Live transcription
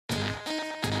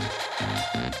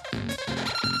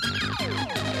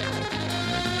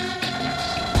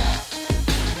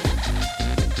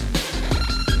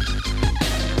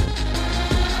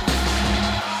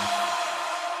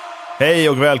Hej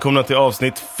och välkomna till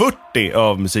avsnitt 40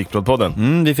 av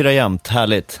Musikprodpodden. Vi firar jämt,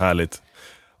 härligt.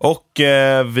 Och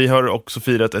vi har också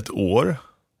firat ett år.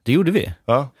 Det gjorde vi.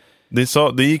 Ja,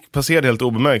 det passerade helt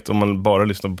obemärkt om man bara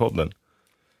lyssnar på podden.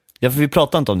 Ja, för vi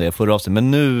pratade inte om det förra avsnittet,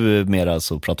 men nu mera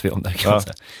så pratar vi om det, kan man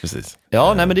säga. Precis.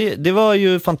 Ja, nej, men det var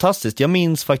ju fantastiskt. Jag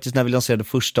minns faktiskt när vi lanserade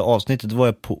första avsnittet, då var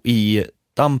jag i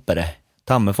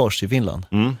Tammerfors i Finland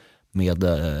med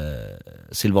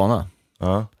Silvana.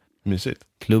 Ja, mysigt.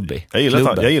 Klubbi. Jag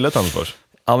gillar Tammerfors.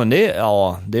 Ja, men det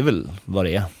är väl vad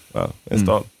det är. Ja, en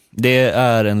stad. Det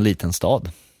är en liten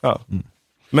stad. Ja.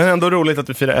 Men ändå roligt att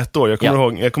vi firar ett år. Jag kommer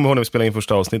ihåg när vi spelade in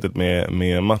första avsnittet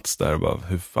med Mats där och bara,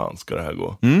 hur fan ska det här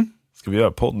gå? Ska vi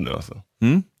göra podd nu alltså?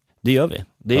 Det gör vi.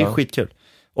 Det är skitkul.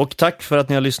 Och tack för att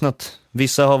ni har lyssnat.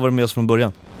 Vissa har varit med oss från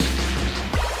början.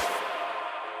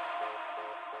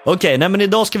 Okej, men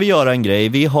idag ska vi göra en grej.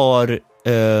 Vi har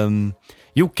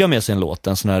Jocke med sig en låt.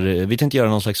 En sån här, vi tänkte göra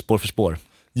någon slags spår för spår.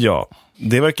 Ja,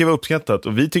 det verkar vara uppskattat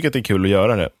och vi tycker att det är kul att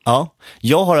göra det. Ja,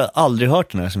 jag har aldrig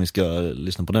hört den här som vi ska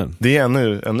lyssna på nu. Det är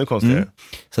ännu konstigare.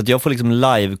 Så att jag får liksom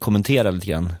live-kommentera lite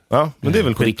grann. Ja, men det är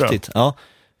väl skitbra. Riktigt, ja.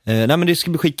 Nej, men det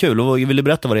ska bli skitkul. Och vill du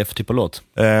berätta vad det är för typ av låt?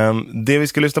 Det vi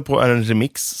ska lyssna på är en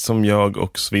remix som jag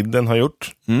och Sweden har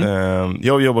gjort.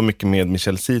 Jag jobbar mycket med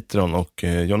Michel Citron och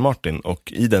John Martin.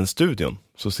 Och i den studion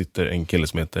så sitter en kille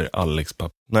som heter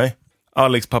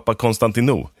Alex Pappa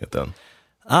Konstantino heter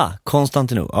han.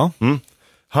 Konstantino, ja.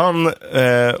 Han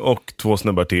och två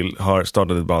snubbar till har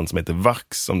startat ett band som heter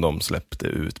Vax som de släppte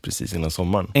ut precis innan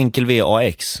sommaren. Enkel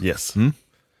VAX. Yes.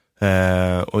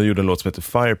 Och gjorde en låt som heter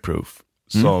Fireproof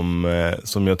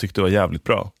som jag tyckte var jävligt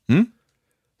bra.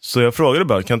 Så jag frågade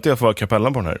bara, kan inte jag få ha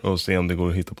kapellan på den här och se om det går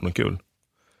att hitta på något kul?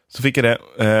 Så fick jag det.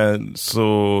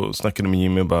 Så snackade med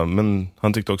Jimmy och bara, men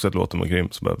han tyckte också att låten var grym.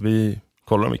 Så bara, vi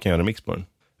kollar om vi kan göra en mix på den.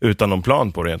 Utan någon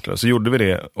plan på det egentligen. Så gjorde vi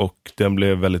det och den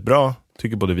blev väldigt bra,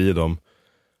 tycker både vi och dem.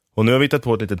 Och nu har vi hittat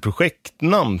på ett litet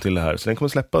projektnamn till det här. Så den kommer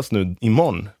släppas nu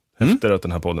imorgon efter att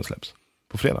den här podden släpps.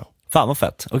 På fredag. Fan vad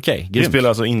fett, okej, grymt. Vi spelar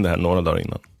alltså in det här några dagar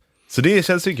innan. Så det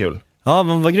känns ju kul. Ja,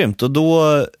 men vad grymt. Och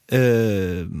då,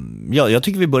 jag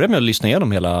tycker vi börjar med att lyssna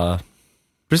igenom hela...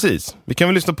 Precis, vi kan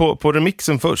väl lyssna på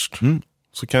remixen först.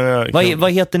 Så kan jag...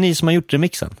 Vad heter ni som har gjort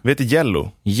remixen? Vi heter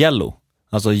Yellow,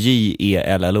 alltså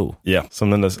J-E-L-L-O. Ja, som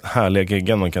den där härliga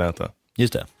geggan man kan äta.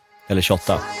 Just det, eller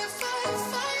shotta.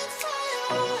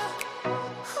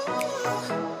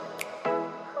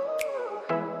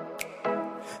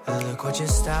 Look what you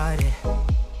started.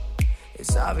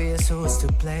 It's obvious who's to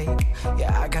blame.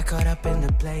 Yeah, I got caught up in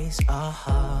the place.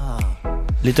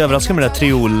 Lite överraskande med den där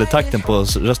trioltakten på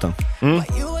rösten.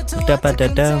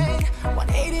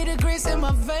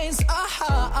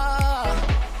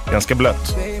 Ganska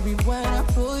blött.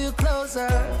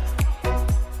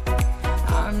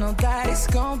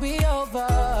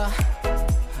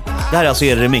 Det här är alltså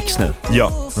er remix nu?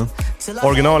 Ja.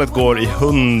 Originalet går i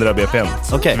 100 bpm.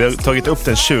 Okay. Vi har tagit upp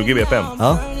den 20 bpm.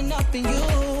 Ja.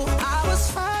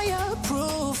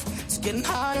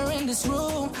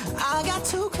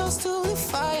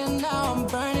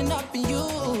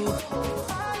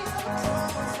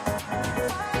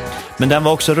 Men den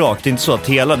var också rakt, det är inte så att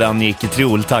hela den gick i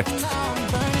trioltakt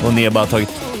och ni har bara tagit...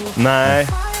 Nej,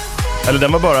 eller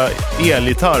den var bara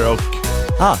elgitarr och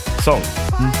sång.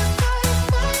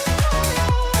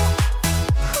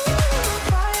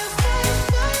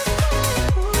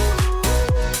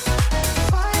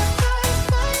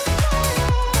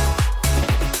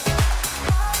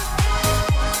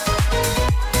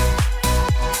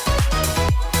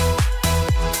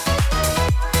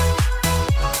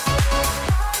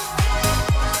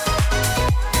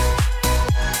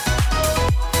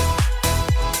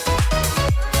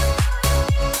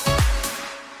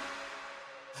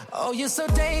 Oh, you're so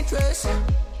dangerous.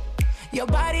 Your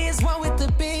body is one with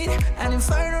the beat. An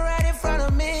inferno right in front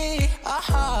of me.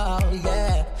 Oh,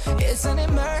 yeah. It's an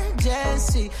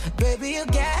emergency. Baby, you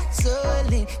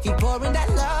gasoline. Keep pouring that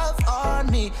love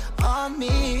on me.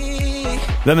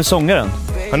 Vem är sångaren?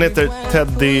 Han heter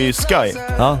Teddy Sky.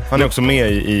 Ja. Han är också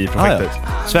med i projektet.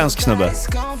 Svensk snubbe.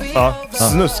 Ja,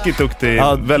 snuskigt duktig.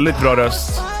 Väldigt bra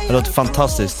röst. Det låter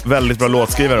fantastiskt. Väldigt bra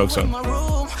låtskrivare också.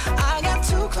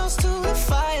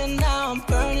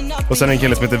 Och sen en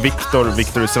kille som heter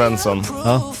Victor Svensson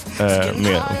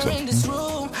med också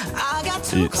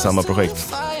i samma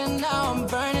projekt.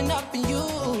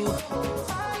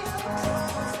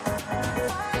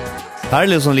 Här är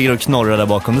det som ligger och knorrar där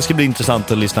bakom. Det ska bli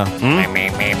intressant att lyssna.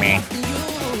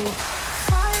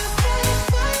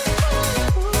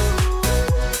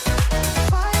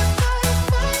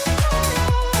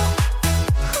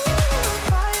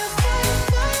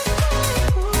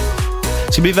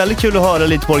 Det ska bli väldigt kul att höra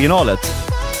lite på originalet.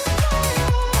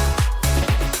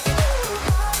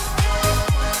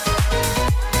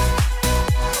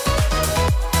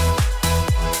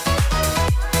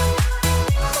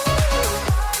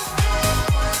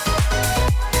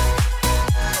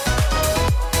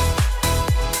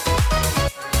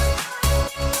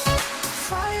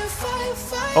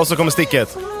 Och så kommer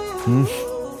sticket.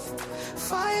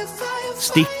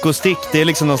 Stick och stick, det är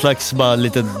liksom någon slags bara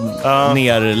lite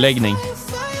nerläggning.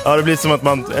 Ja, det blir som att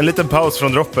man, en liten paus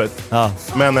från droppet. Ja.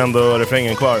 Men ändå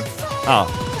refrängen kvar. Ja.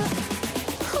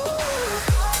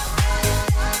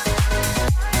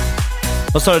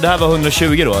 Vad sa du, det här var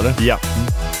 120 då eller? Ja.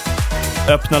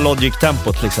 Öppna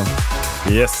Logic-tempot liksom.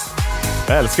 Yes.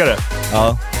 Jag älskar det.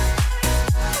 Ja.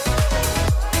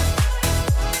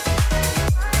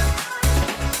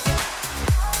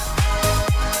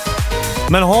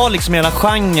 Men har liksom hela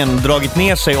genren dragit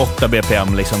ner sig 8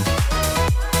 bpm liksom?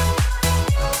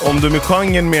 Om du med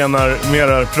genren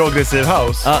menar progressive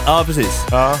house? Ja, precis.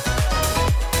 Ja.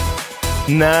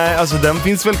 Nej, alltså den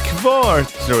finns väl kvar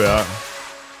tror jag.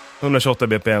 128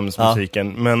 bpms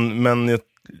musiken. Men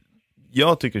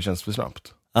jag tycker det känns för snabbt.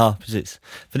 Ja, precis.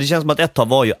 För det känns som att ett tag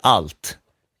var ju allt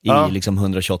i liksom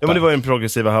 128. Ja, men det var ju en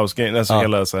progressiva house-game. Alltså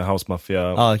hela så här, House Mafia.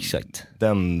 Ja, exakt.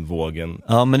 Den vågen.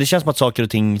 Ja, men det känns som att saker och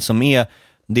ting som är...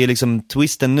 Det är liksom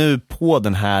twisten nu på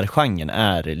den här genren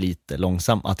är lite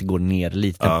långsam, att det går ner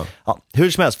lite. Ja,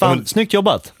 hur som helst, fan, snyggt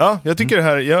jobbat. Ja, jag tycker det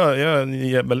här, jag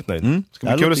är väldigt nöjd. Ska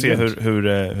bli kul att se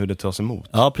hur det tas emot.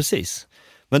 Ja, precis.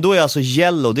 Men då är alltså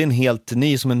Yellow, det är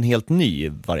en helt ny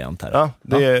variant här. Ja,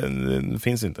 det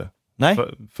finns inte. Nej,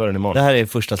 förrän imorgon. Det här är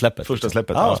första släppet. Första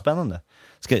släppet, ja. Spännande.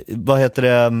 Vad heter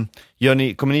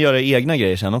det, kommer ni göra egna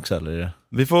grejer sen också eller?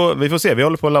 Vi får se, vi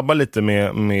håller på att labba lite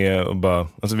med och bara,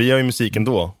 alltså vi gör ju musiken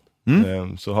då.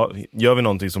 Så gör vi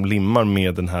någonting som limmar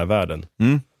med den här världen.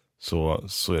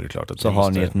 Så är det klart att så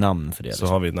har ni ett namn för det. Så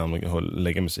har vi ett namn att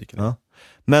lägga musiken. Ja.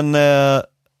 Men,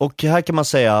 och här kan man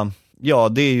säga, ja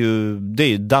det är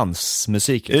ju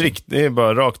dansmusik. Det är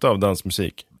bara rakt av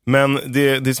dansmusik. Men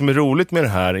det som är roligt med det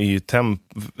här är ju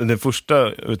den första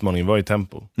utmaningen var ju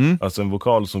tempo. Alltså en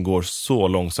vokal som går så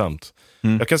långsamt.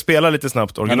 Jag kan spela lite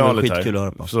snabbt originalet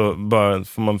här. Så bara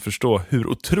får man förstå hur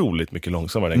otroligt mycket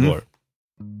långsammare den går.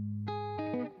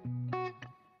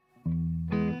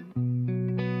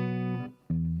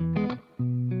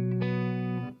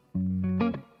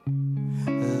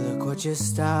 Look what you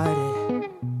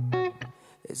started.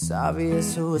 It's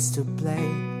obvious who is to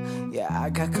blame. Yeah, I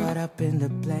got caught up in the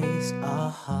blaze.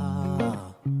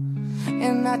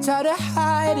 And I tried to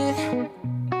hide it,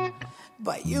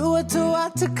 but you were too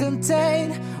hard to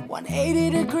contain. 180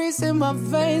 degrees in my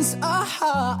veins.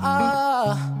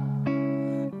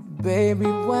 Baby,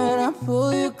 when I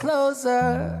pull you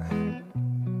closer,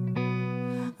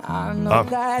 I know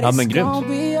that it's gonna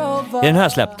be over. Är den här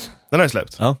släppt? Den här är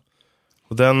släppt. Ja.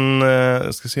 Och den,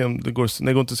 ska se om det går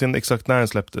inte att se exakt när den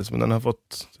släpptes, men den har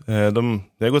fått,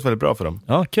 det har gått väldigt bra för dem.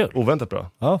 Ja, kul. Oväntat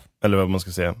bra. Ja. Eller vad man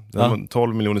ska säga.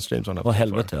 12 miljoner streams har den haft. Vad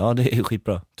helvete, ja det är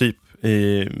skitbra. Typ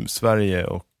i Sverige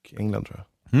och England tror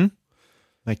jag.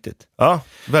 Mäktigt. Ja,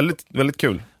 väldigt, väldigt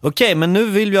kul. Okej, men nu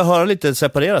vill vi höra lite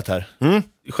separerat här.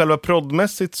 Själva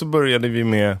proddmässigt så började vi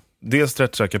med dels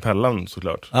Stretcha kapellan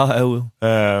såklart.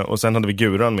 Och sen hade vi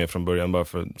Guran med från början bara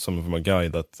som en form av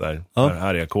guide att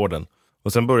här är ackorden.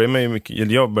 Och sen började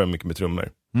jag började mycket med trummor.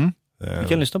 Vi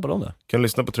kan lyssna på dem då. Kan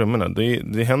lyssna på trummorna.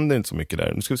 Det händer inte så mycket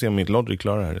där. Nu ska vi se om mitt Logic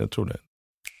klarar det här. Jag tror det.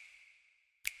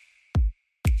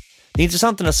 Det är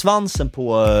intressant den där svansen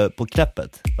på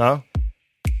knäppet. Ja.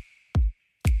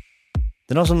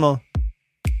 Den har som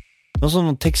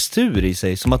någon textur i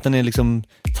sig. Som att den är liksom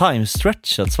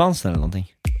time-stretchad, svansen eller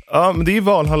någonting. Ja, men det är ju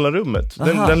Valhalla-rummet.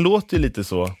 Den låter ju lite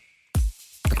så.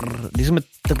 Det är som ett...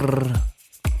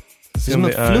 Det är som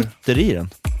ett flutter i den.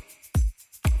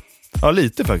 Ja,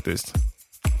 lite faktiskt.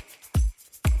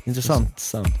 Intressant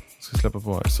sound. Ska släppa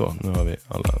på här. Så, nu har vi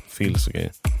alla fills och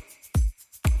grejer.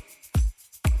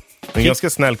 En ganska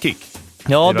snäll kick.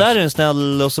 Ja, där är den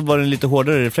snäll och så var den lite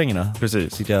hårdare i refrängerna.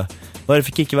 Precis. Vad är det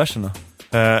för kick i versen då?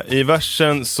 I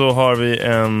versen så har vi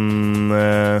en...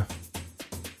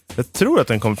 jag tror att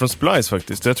den kommer från Splice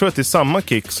faktiskt. Jag tror att det är samma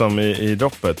kick som i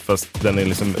droppet, fast den är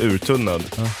liksom urtunnad.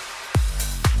 Ja.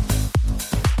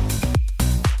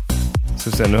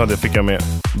 Ska se, nu fick jag med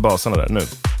basarna där, nu.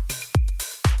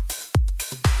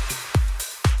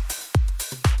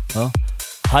 Ja.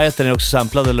 Hi-haten är också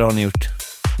samplad eller har ni gjort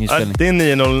inspelning? Det är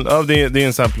 9-0, ja, det är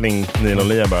en sampling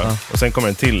 9-0 bara. Ja. Och sen kommer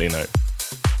en till in här.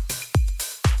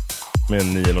 Med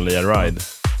en 9-0 ride.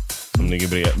 Som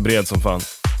ligger bred som fan.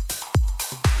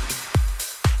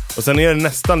 Och sen är det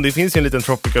nästan, det finns ju en liten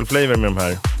tropical flavor med de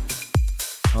här.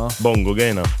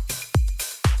 bongo-grejerna.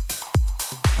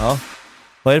 Ja.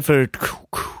 Vad är det för...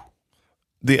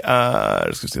 Det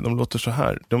är, ska vi se, de låter så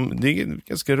här. Det är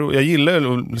ganska roligt. Jag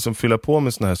gillar att liksom fylla på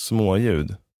med såna här små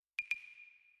ljud.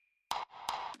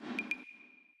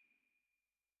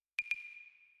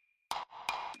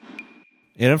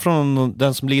 Är den från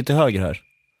den som ligger till höger här?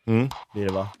 Blir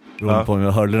det va? Beroende på om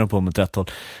jag hörde den på med rätt håll.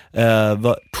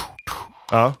 Vad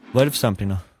är det för sampling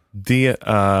då? Det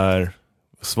är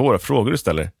svåra frågor du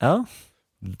ställer. Ja.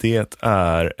 Det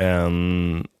är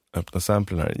en... Öppna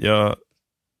samplen här. Jag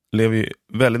lever ju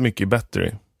väldigt mycket i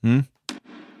battery.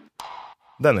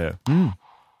 Den är det.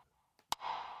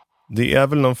 Det är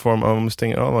väl någon form av, om vi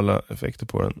stänger av alla effekter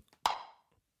på den.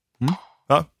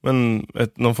 Ja, men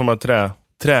någon form av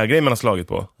trägrej man har slagit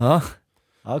på. Ja,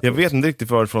 jag vet inte riktigt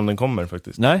varifrån den kommer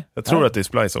faktiskt. Nej. Jag tror att det är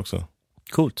splice också.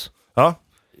 Coolt. Ja.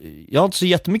 Jag har inte så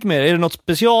jättemycket mer. Är det något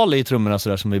special i trummorna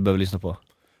sådär som vi behöver lyssna på?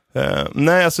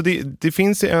 Nej, alltså det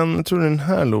finns jag tror den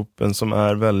här loopen som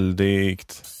är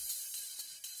väldigt...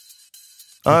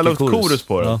 Jag har lagt chorus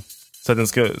på den. Ja. Så att den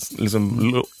ska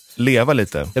liksom leva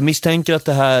lite. Jag misstänker att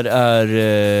det här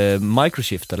är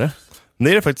microshift, eller?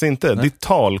 Nej, det är faktiskt inte. Det är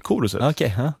talkoruset.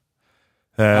 Okej, ja.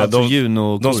 Alltså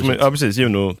Juno-koruset. Ja, precis.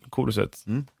 Juno-koruset.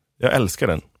 Jag älskar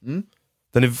den.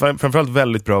 Den är framförallt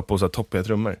väldigt bra på så här toppiga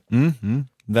trummor.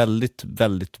 Väldigt,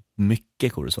 väldigt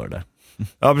mycket korus var det där.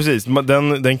 Ja, precis.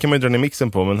 Den kan man ju dra ner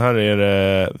mixen på, men här är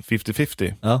det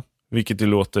 50-50. Ja. Vilket det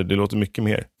låter mycket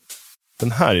mer.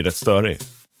 Den här är rätt störig.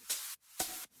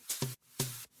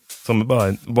 Som bara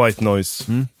en white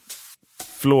noise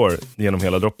floor genom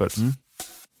hela droppet.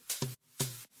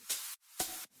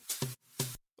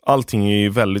 Allting är ju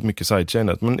väldigt mycket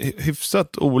sidechainat, men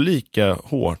hyfsat olika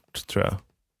hårt, tror jag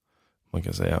man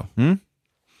kan säga.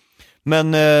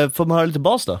 Men får man höra lite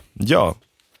bas då? Ja.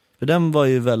 För den var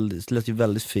ju lät ju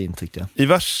väldigt fin, tyckte jag. I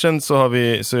versen så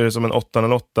är det som en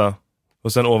 808.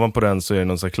 Och sen ovanpå den så är det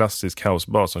någon så här klassisk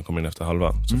housebas som kommer in efter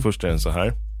halva. Så först är den så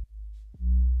här.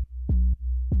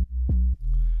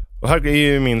 Och här är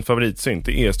ju min favoritsynt,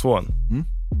 det är ES2.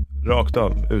 Rakt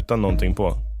av, utan någonting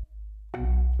på.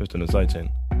 Utan en sidechain.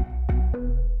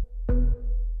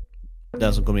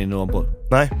 Den som kommer in ovanpå?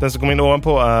 Nej, den som kommer in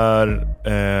ovanpå är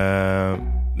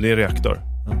det är reaktor.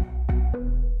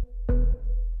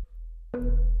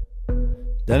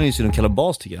 Den är ju så de kallar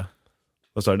bas, tycker jag.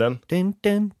 Vad sa du, den?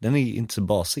 Den är inte så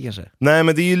basig kanske. Nej,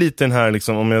 men det är ju lite den här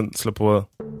liksom, om jag slår på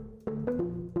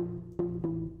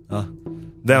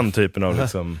den typen av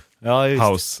liksom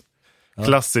house.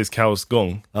 Klassisk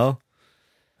house-gång. Ja.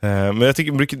 Men jag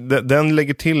tycker den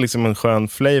lägger till liksom en skön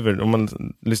flavor. Om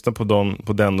man lyssnar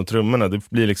på den och trummorna, det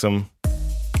blir liksom...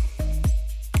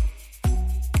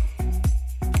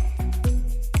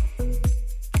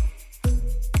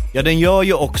 Ja, den gör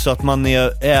ju också att man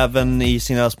är, även i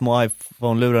sina små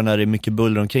iPhone-lurar när det är mycket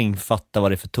buller omkring, fattar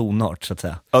vad det är för tonart, så att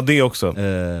säga. Ja, det också.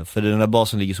 För den där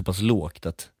basen ligger så pass lågt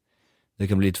att det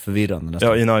kan bli lite förvirrande nästan.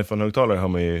 Ja, i en iPhone-högtalare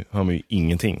har man ju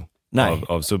ingenting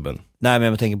av subben. Nej, men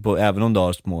jag tänker på, även om du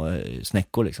har små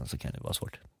snäckor liksom, så kan det vara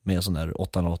svårt. Med en sån där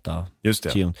 808 Just det.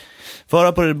 tune.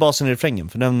 Föra på basen i refrängen,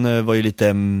 för den var ju lite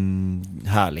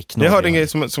härlig. Jag hörde en grej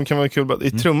som kan vara kul.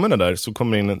 I trummorna där så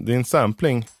kommer in, det är en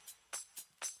sampling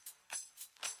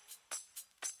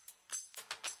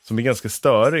som är ganska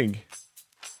störig.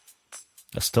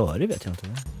 Ja, störig vet jag inte.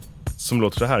 Som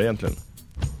låter så här egentligen.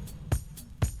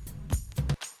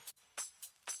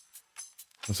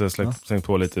 Och så har jag slängt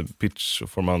på lite pitch och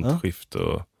formantskift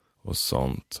och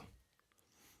sånt.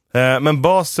 Men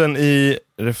basen i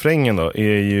refrängen då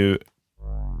är ju...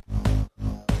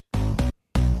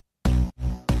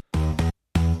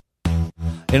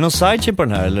 Är det någon sidechain på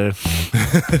den här, eller?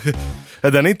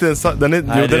 Den är inte den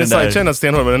är sidechainad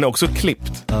stenhård, men den är också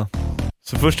klippt. Ja.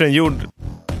 Så först är den gjord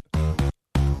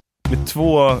med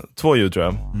två ljud, tror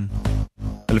jag.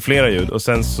 Eller flera ljud. Och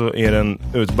sen så är den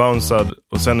utbounsad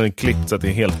och sen är den klippt så att det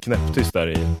är helt knäpptyst där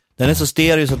i. Den är så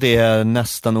stereo så att det är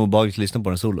nästan obehagligt att lyssna på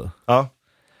den solo. Ja.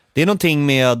 Det är någonting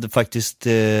med faktiskt,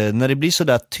 när det blir så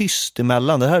där tyst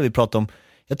emellan, det här vi pratar om.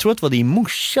 Jag tror att det var din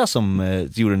morsa som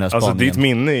gjorde den här spaningen. Alltså ditt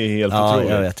minne är helt otroligt.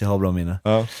 Ja, jag vet, jag har bra minne.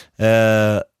 Ja.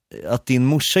 Att din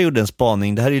morsa gjorde en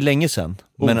spaning, det här är ju länge sedan.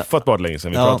 Ofattbart länge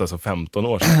sedan, vi pratar alltså 15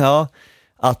 år sedan. Ja,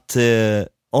 att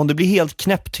om det blir helt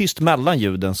knäpptyst mellan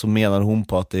ljuden så menar hon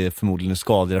på att det är förmodligen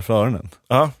skadligare för öronen.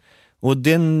 Ja. Och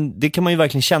det kan man ju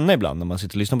verkligen känna ibland när man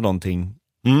sitter och lyssnar på någonting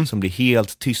som blir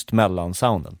helt tyst mellan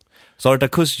sounden. Så har du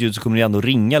ett akustiskt ljud så kommer det ändå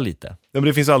ringa lite. Ja, men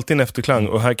det finns alltid en efterklang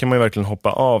och här kan man ju verkligen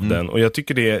hoppa av den. Och jag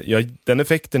tycker den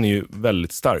effekten är ju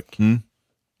väldigt stark.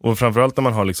 Och framförallt när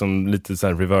man har liksom lite så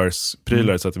här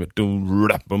reverse-prylar så att det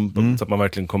blir så att man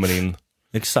verkligen kommer in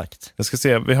Exakt. Jag ska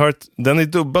se, den är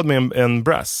dubbad med en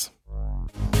brass.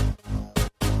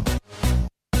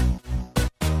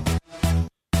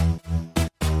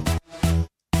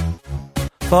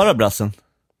 Få höra brassen.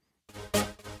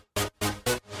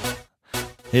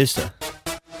 Just det.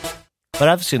 Vad är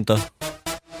det här för synt då?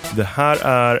 Det här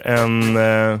är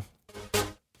en...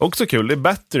 också kul, det är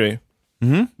Battery.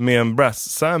 Med en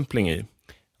brass-sampling i.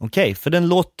 Okej, för den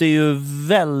låter ju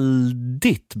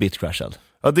väldigt bitcrashad.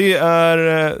 Ja, det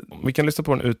är... vi kan lyssna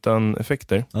på den utan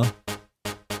effekter.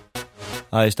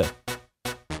 Ja, just det.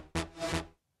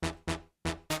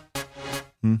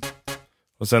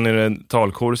 Och sen är det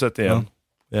talkorset igen.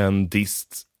 En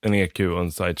dist, en EQ och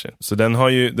en sidechain. Så den har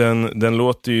ju, den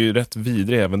låter ju rätt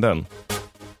vidrig även den.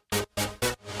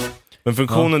 Men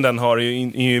funktionen den har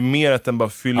är ju mer att den bara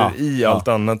fyller i allt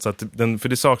annat. Så att för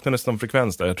det saknar nästan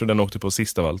frekvens där. Jag tror den åkte på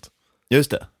sist av allt.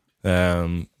 Just det.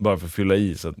 Bara för att fylla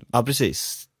i. Så att... Ja,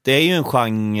 precis. Det är ju en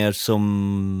genre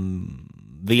som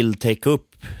vill täcka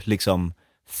upp liksom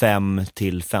 5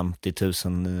 till 50 000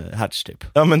 hertz typ.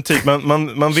 Ja, men typ,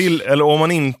 man vill, eller om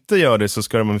man inte gör det så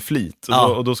ska man med flit.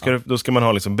 Och då ska man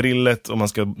ha liksom brillet och man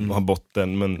ska ha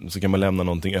botten, men så kan man lämna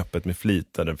någonting öppet med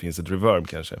flit där det finns ett reverb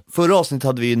kanske. Förra avsnittet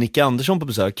hade vi ju Nick Andersson på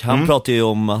besök. Han pratade ju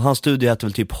om, hans studio heter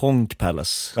väl typ Honk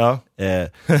Palace. Ja.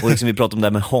 Och liksom vi pratade om det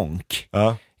här med honk.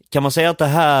 Ja. Kan man säga att det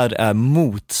här är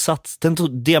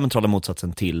den diametrala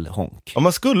motsatsen till honk? Ja,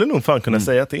 man skulle nog fan kunna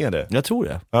säga att det är det. Jag tror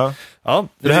det. Ja.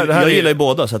 Det här jag gillar ju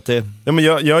båda så att det... Ja, men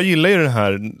jag gillar ju den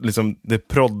här liksom, det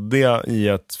proddiga i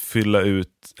att fylla ut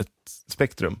ett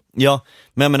spektrum. Ja,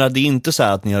 men jag menar det är inte så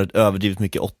här att ni har överdrivet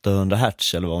mycket 800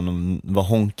 hertz eller vad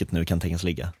honket nu kan tänkas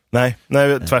ligga. Nej,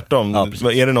 tvärtom.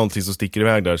 Ja, är det någonting som sticker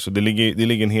iväg där så det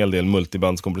ligger en hel del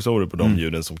multibandskompressorer på de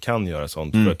ljuden som kan göra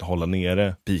sånt för att hålla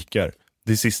nere pikar.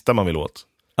 Det är sista man vill åt.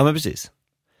 Ja, men precis.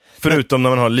 Förutom när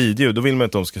man har lead-ljud, då vill man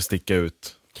att de ska sticka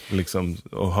ut liksom,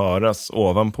 och höras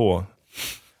ovanpå.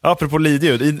 Apropå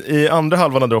lead-ljud, i andra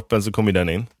halvan av droppen så kommer den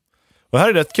in. Och här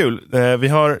är rätt kul. Vi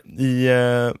har i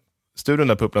studion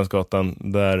där på Upplandsgatan,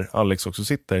 där Alex också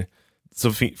sitter,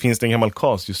 så finns det en gammal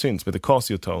Casio-synt som heter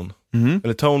Casio Tone.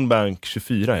 Eller Tone Bank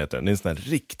 24 heter den. Det är en sån här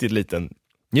riktigt liten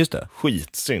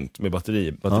skitsynt med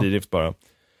batteridrift bara.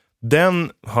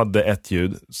 Den hade ett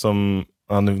ljud som,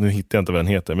 nu hittar jag inte vad den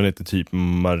heter, men det heter typ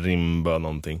marimba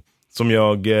någonting, som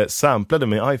jag samplade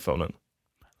med iPhonen.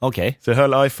 Okej. Så jag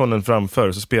höll iPhonen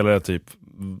framför, så spelade jag typ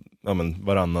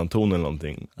varannan ton eller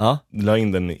någonting. La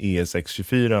in den i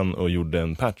ESX24 och gjorde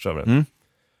en patch av den.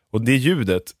 Och det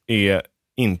ljudet är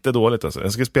inte dåligt alltså.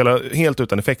 Jag ska spela helt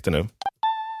utan effekter nu.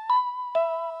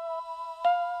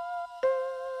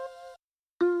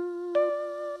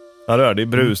 Ja, det är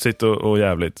brusigt och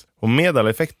jävligt. Och med alla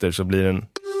effekter så blir den...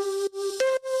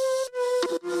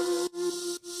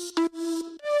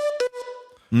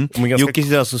 Jocke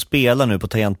sitter alltså och spelar nu på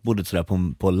tangentbordet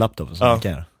sådär på laptopen som man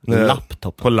kan göra.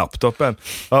 På laptopen.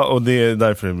 Ja, och det är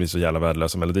därför det blir så jävla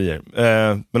värdelösa melodier.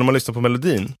 Men om man lyssnar på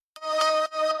melodin...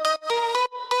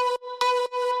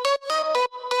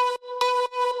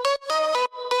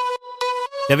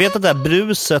 Jag vet att det här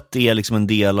bruset är liksom en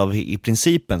del av i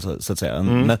principen så att säga.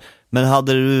 Men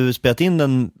hade du spelat in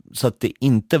den så att det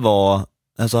inte var...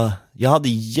 Alltså, jag hade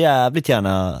jävligt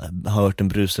gärna hört en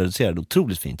brusreducerad.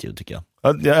 Otroligt fint ljud tycker jag.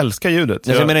 Ja, jag älskar ljudet.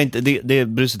 Jag menar inte, det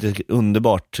bruset är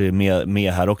underbart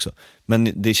med här också.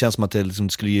 Men det känns som att det liksom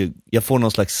jag får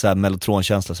någon slags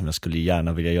mellotronkänsla som jag skulle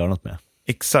gärna vilja göra något med.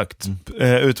 Exakt.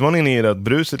 Utmaningen är att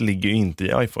bruset ligger inte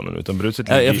i iPhonen, utan bruset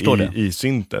ligger i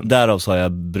synten. Därav sa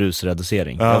jag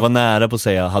brusreducering. Jag var nära på att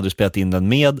säga, hade du spelat in den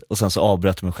med, och sen så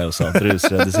avbröt jag mig själv och sa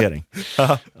brusreducering.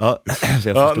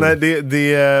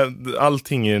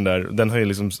 Allting i den där, den har ju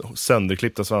liksom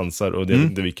sönderklippta svansar, och det är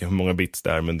inte hur många bits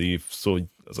där, men det är så,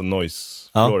 alltså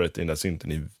noise-flåret i den där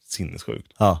synten är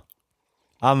sinnessjukt. Ja,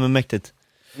 men mäktigt.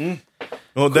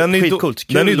 Och den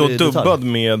är då dubbad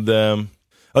med...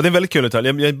 Ja, det är en väldigt kul detalj.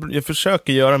 Jag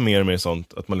försöker göra mer och mer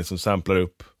sånt, att man liksom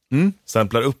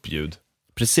samplar upp ljud.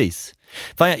 Precis.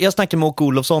 Fan, jag snackade med Åke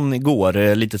Olofsson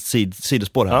igår, lite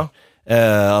sidospår här.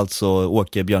 Alltså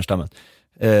Åke Björnstammen.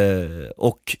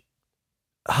 Och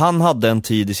han hade en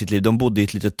tid i sitt liv, de bodde i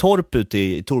ett litet torp ute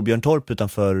i Torbjörntorp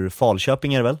utanför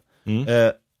Falköping är det väl?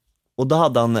 Och då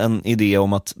hade han en idé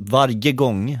om att varje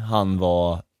gång han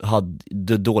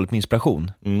hade dåligt med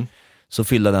inspiration, så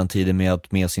fyllde den tiden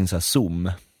med sin så här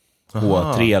zoom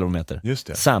på 3 kilometer.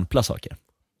 Sampla saker.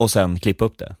 Och sen klippa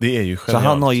upp det. Det är ju så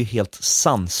han har ju helt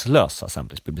sanslösa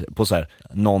samples på så här,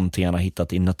 någonting han har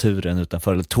hittat i naturen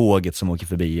utanför, eller tåget som åker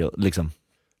förbi och liksom.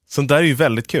 Sånt där är ju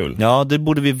väldigt kul. Ja, det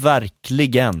borde vi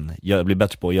verkligen bli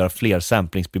bättre på, att göra fler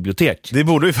samplingsbibliotek. Det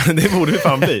borde vi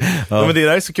fan bli. Ja, men det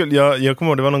där är så kul. Jag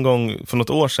kommer ihåg, det var någon gång för något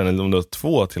år sedan, eller om det var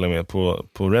 2 till och med,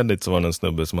 på Reddit så var det en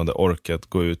snubbe som hade orkat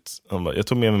gå ut. Jag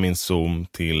tog med mig min Zoom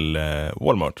till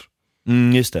Walmart.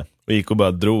 Just det. Och gick och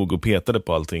bara drog och petade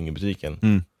på allting i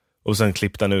butiken. Och sen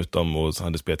klippte han ut dem och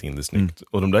hade spelat in det snyggt.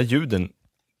 Och de där ljuden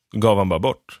gav han bara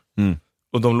bort.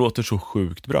 Och de låter så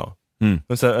sjukt bra.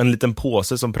 Men så här, en liten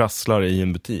påse som prasslar i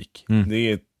en butik.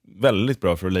 Det är väldigt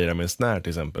bra för att lira med en snär till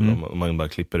exempel. Om man bara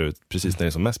klipper ut precis när det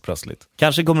är som mest prassligt.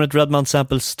 Kanske kommer ett Redmount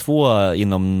Samples 2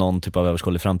 inom någon typ av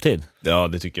överskådlig framtid. Ja,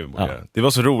 det tycker jag vi borde göra. Det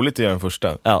var så roligt att göra den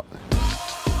första. Ja.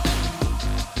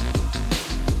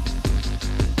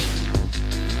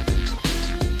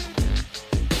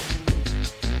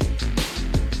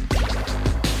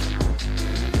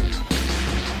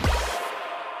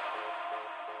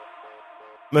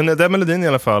 Men den melodin i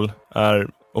alla fall är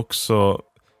också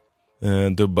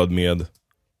dubbad med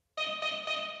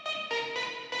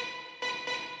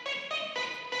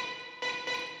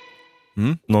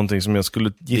någonting som jag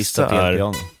skulle gissa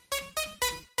är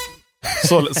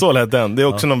så lät den. Det är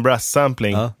också någon brass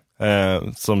sampling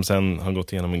som sen har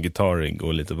gått igenom en gitarrig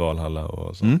och lite Valhalla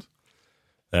och sånt.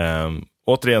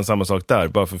 Återigen samma sak där,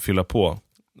 bara för att fylla på.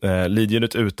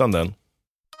 Lidljudet utan den.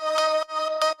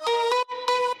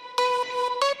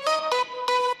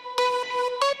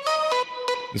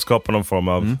 Det skapar någon form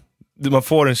av... Man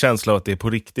får en känsla av att det är på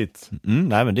riktigt.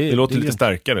 Nej, men det låter lite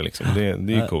starkare liksom.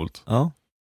 Det är coolt. Ja.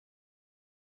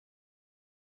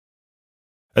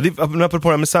 Men apropå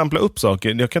det här med sampla upp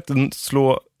saker, jag kan inte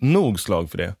slå nog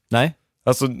slag för det. Nej.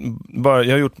 Alltså, jag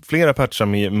har gjort flera patchar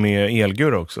med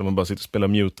elgur också. Man bara sitter och spelar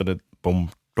mutade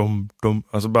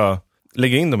alltså bara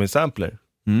lägga in dem i sampler.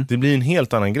 Det blir en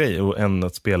helt annan grej än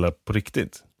att spela på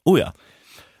riktigt. Oh ja.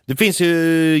 Det finns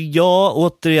ju,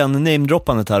 återigen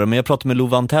namedroppandet här, men jag pratade med Lou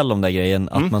Vantell om den grejen,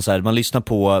 att man, så här, man lyssnar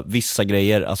på vissa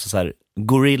grejer, alltså så här,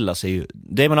 Gorillaz är ju,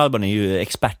 Damon Albarn är ju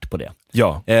expert på det.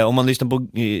 Ja. Om man lyssnar på,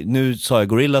 nu sa jag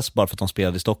Gorillaz bara för att de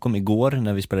spelade i Stockholm igår,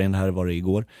 när vi spelade in det här var det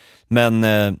igår, men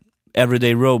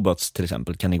Everyday Robots till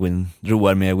exempel kan ni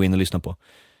roa er med att gå in och lyssna på,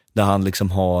 där han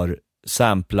liksom har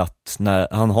samplat,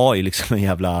 han har ju liksom en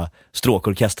jävla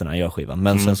stråkorkester när han gör skivan,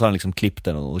 men sen så har han liksom klippt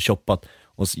den och choppat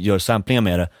och gör samplingar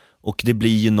med det, och det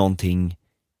blir ju någonting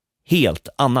helt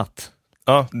annat.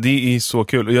 Ja, det är så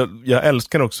kul. Och jag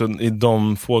älskar också i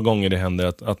de få gånger det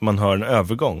händer att man hör en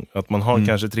övergång. Att man har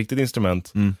kanske ett riktigt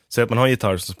instrument. Säg att man har en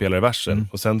gitarr som spelar i versen.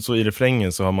 Och sen så i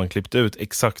refrängen så har man klippt ut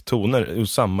exakt toner ur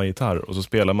samma gitarr. Och så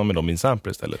spelar man med dem i en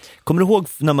sampler istället. Kommer du ihåg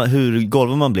hur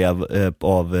golvad man blev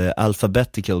av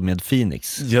Alphabetical med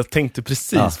Phoenix? Jag tänkte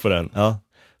precis på den. Ja,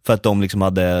 för att de liksom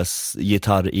hade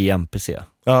gitarr i MPC.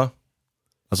 Ja.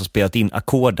 Alltså spelat in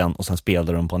ackorden och sen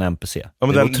spelade de på en MPC. Ja,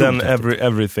 men den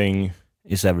everything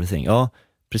is everything. Ja,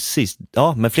 precis.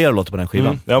 Ja, men flera låter på den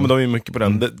skivan. Ja, men de är mycket på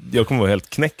den. Jag kommer vara helt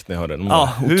knäckt när jag hör den.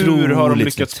 Hur har de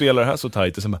lyckats spela det här så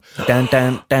tajt? Och sen bara... Dun,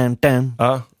 dun, dun,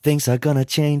 dun. Things are gonna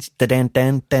change. Dun,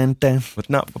 dun, dun, dun. But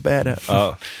not for better.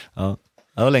 Ja.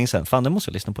 Det var länge sedan. Fan, det måste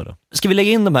jag lyssna på då. Ska vi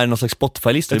lägga in de här i någon slags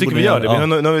Spotify-lista? Jag tycker vi gör det.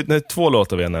 Vi har 2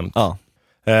 låtar vi har nämnt. Ja.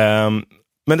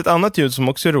 Men ett annat ljud som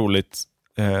också är roligt,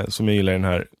 som jag gillar den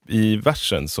här, i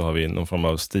versen så har vi någon form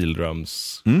av steel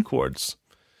drums chords.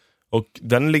 Och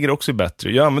den ligger också i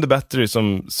battery. Jag använder battery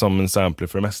som en sampler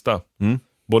för det mesta.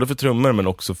 Både för trummor men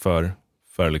också för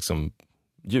liksom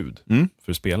ljud.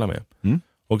 För att spela med.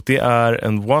 Och det är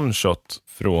en one-shot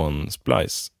från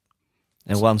Splice.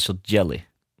 En one-shot jelly.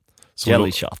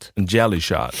 Jelly shot. En jelly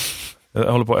shot.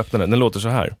 Jag håller på att öppna den. Den låter så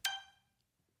här.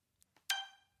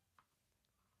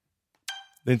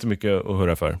 Det är inte mycket att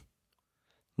höra för.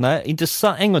 Nej,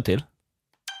 intressant. En gång till.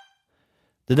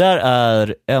 Det där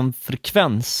är en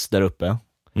frekvens där uppe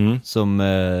som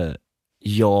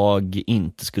jag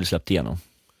inte skulle släppt igenom.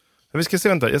 Vi ska se,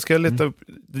 vänta. Jag ska leta upp.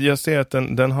 Jag ser att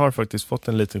den har faktiskt fått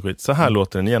en liten skit. Så här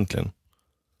låter den egentligen.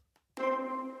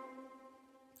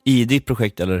 I ditt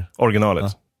projekt eller? Originalet.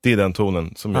 Ja. Det är den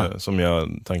tonen som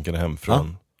jag tankade hem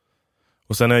från.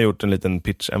 Och sen har jag gjort en liten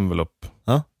pitch envelope.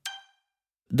 Ja.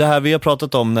 Det här vi har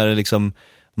pratat om när det liksom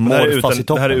morfas i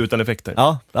toppen. Det här är utan effekter.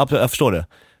 Ja, jag förstår det.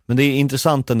 Men det är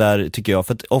intressant den där, tycker jag.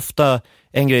 För att ofta,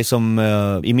 en grej som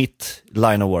i mitt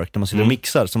line of work, när man sitter och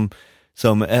mixar,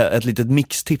 som ett litet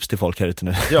mixtips till folk här ute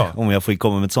nu. Ja. Om jag får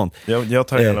komma med ett sånt. Jag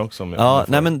tar gärna också.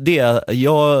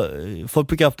 Folk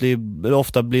brukar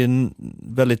ofta bli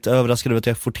väldigt överraskade över att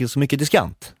jag får till så mycket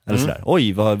diskant. Eller sådär.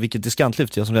 Oj, vilket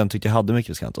diskantlyft. Jag som redan tyckte jag hade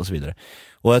mycket diskant och så vidare.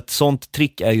 Och ett sånt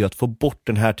trick är ju att få bort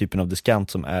den här typen av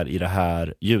diskant som är i det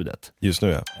här ljudet. Just nu,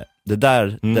 ja.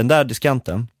 Den där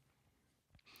diskanten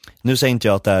nu säger inte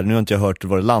jag att det är, nu har inte jag hört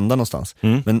var det landar någonstans.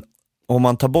 Men om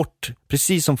man tar bort,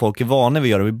 precis som folk är vana vid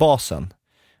att göra vid basen,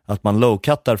 att man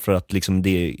low-cuttar för att liksom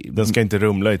det... Den ska inte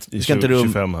rumla i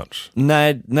 25 hertz.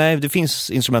 Nej, det finns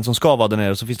instrument som ska vara där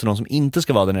nere och så finns det de som inte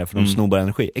ska vara där nere för de snobbar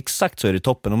energi. Exakt så är det i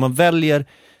toppen. Om man väljer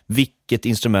vilket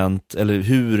instrument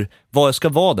eller vad ska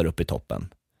vara där uppe i toppen,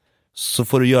 så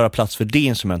får du göra plats för det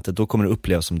instrumentet, då kommer det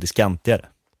upplevas som diskantigare.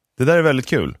 Det där är väldigt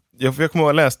kul. Jag kommer ihåg att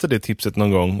jag läste det tipset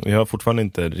någon gång och jag har fortfarande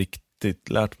inte riktigt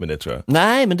lärt mig det, tror jag.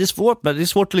 Nej, men det är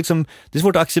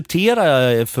svårt att acceptera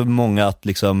för många att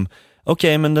liksom,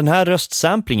 okej, men den här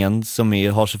röstsamplingen som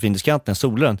har så fin diskant när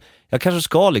solen, jag kanske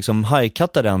ska liksom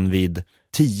high-cutta den vid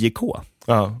 10K.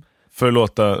 Ja, för att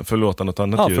låta något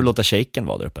annat ljud. Ja, för att låta shaken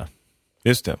vara där uppe.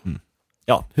 Just det.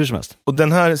 Ja, hur som helst. Och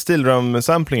den här steel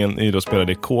drum-samplingen är ju då spelad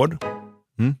i kord.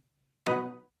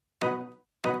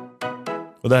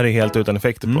 Och det här är helt utan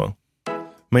effekter på.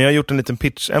 Men jag har gjort en liten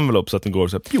pitch-envelope så att den går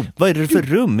så här. Vad är det för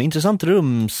rum? Intressant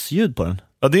rumsljud på den.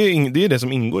 Ja, det är det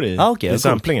som ingår i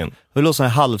samplingen. Det låter sån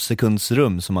här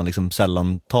halvsekundsrum som man liksom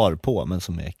sällan tar på, men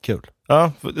som är kul.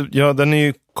 Ja, den är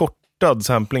ju kortad,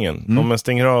 samplingen. Om jag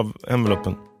stänger av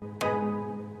envelopen.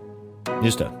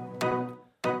 Just det.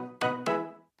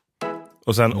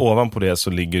 Och sen ovanpå det så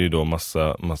ligger det då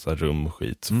massa rum och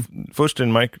skit. Först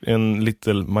är en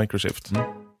little microshift.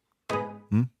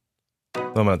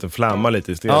 Då har man att den flammar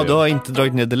lite i stereo. Ja, du har inte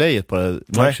dragit ner delayet på det.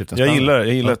 Nej, jag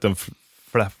gillar att den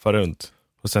flaffar runt.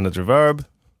 Och sen ett reverb.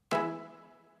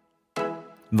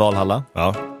 Valhalla.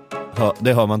 Ja.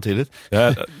 Det hör man tydligt.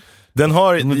 Ja, den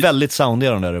har väldigt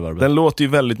soundiga de där reverben. Den låter ju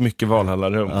väldigt mycket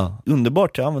Valhalla-rum. Ja.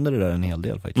 Underbart, jag använder det där en hel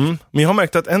del faktiskt. Men jag har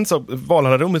märkt att en sak,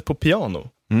 Valhalla-rummet på piano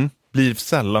blir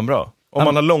sällan bra. Om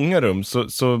man har långa rum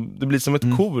så det blir som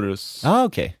ett chorus.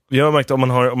 Okej. Jag har märkt att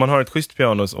om man har ett schysst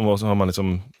piano och så har man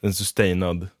liksom en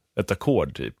sustainad, ett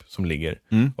ackord typ som ligger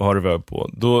och har reverb på.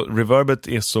 Då reverbet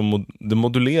är så det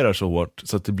modulerar så hårt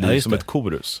så att det blir som ett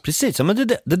chorus. Precis, ja, men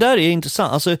det där är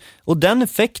intressant. Alltså, och den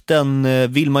effekten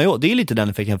vill man ju, det är lite den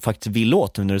effekten jag faktiskt vill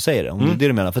åt när du säger det. Om det är det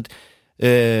du menar. För att, det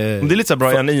är lite så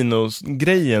Brian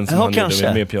Eno-grejen som han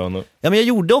gjorde med piano. Ja, men jag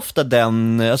gjorde ofta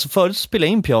den, alltså förut spelade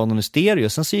jag in pianon i stereo,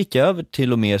 sen så gick jag över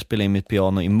till och med spela in mitt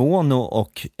piano i mono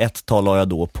och ett tag la jag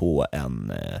då på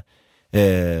en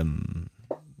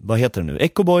vad heter det nu?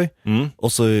 Echo Boy.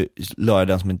 Och så la jag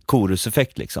den som en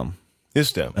choruseffekt liksom.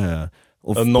 Just det.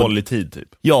 Och noll i tid typ.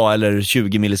 Ja, eller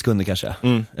 20 millisekunder kanske.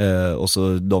 Och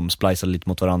så de spliceade lite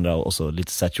mot varandra och så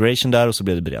lite saturation där och så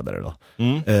blev det bredare då.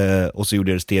 Och så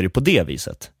gjorde jag det stereo på det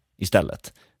viset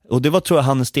istället. Och det var, tror jag,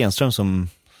 Hannes Stenström som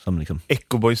liksom...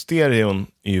 Echo Boy-stereon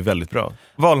är ju väldigt bra.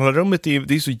 Valhalla-rummet det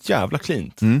är så jävla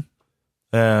cleant.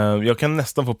 Jag kan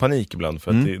nästan få panik ibland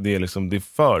för att det är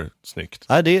för snyggt.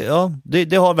 Nej,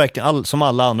 det har verkligen som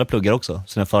alla andra pluggar också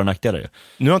sina för- och nackdelar.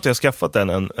 Nu har inte jag skaffat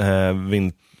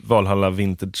en Valhalla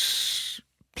Vintage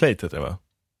Plate heter det, va?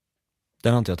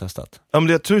 Den har inte jag testat. Ja,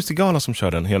 men jag tror det är Gala som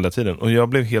kör den hela tiden och jag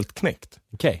blev helt knäckt.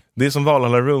 Okej. Det är som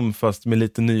Valhalla Room fast med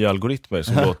lite nya algoritmer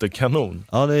som låter kanon.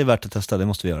 Ja, det är värt att testa, det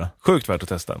måste vi göra. Sjukt värt att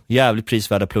testa. Jävligt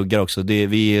prisvärda pluggar också.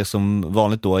 Vi är som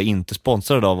vanligt då inte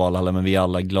sponsrade av Valhalla, men vi är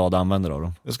alla glada användare av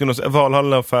dem. Jag skulle nog säga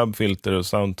Valhalla, Fabfilter och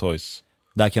Soundtoys.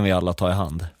 Där kan vi alla ta i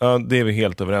hand. Ja, det är vi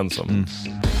helt överens om.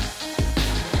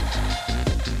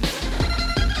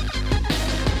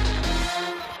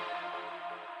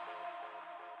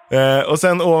 Och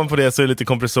sen ovanpå det så är det lite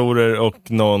kompressorer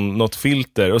och något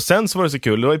filter. Och sen så var det så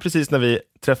kul, det var ju precis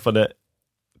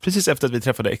efter att vi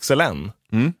träffade XLN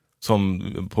som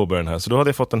påbörjade den här. Så då hade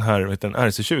jag fått den här, en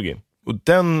RC20. Och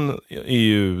den är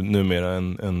ju numera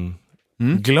en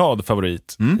glad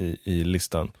favorit i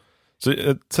listan. Så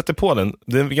jag sätter på den,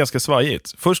 det är ganska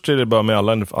svajigt. Först är det bara med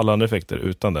alla andra effekter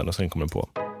utan den och sen kommer den på.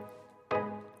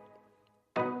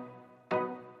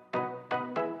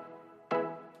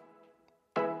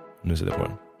 Nu sätter jag på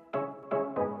den.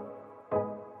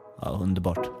 Ja,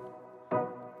 underbart.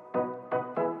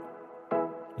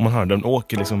 Om man hör den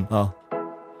åker liksom. Ja.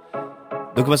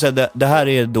 Då kan man säga det här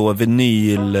är då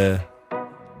vinyl.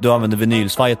 Du använder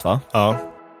vinylsvajet, va? Ja.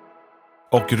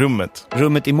 Och rummet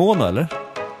i mono, eller?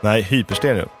 Nej,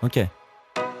 hyperstereo. Okej.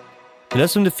 Det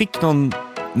lät som du fick någon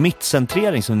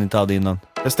mittcentrering som du inte hade innan.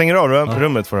 Jag stänger av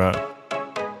rummet för det här.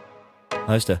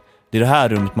 Ja, just det. Det är det här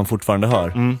rummet man fortfarande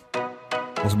hör.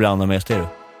 Och så blir andra med stereo.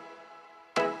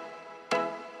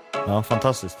 Ja,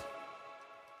 fantastiskt.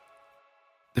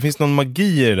 Det finns någon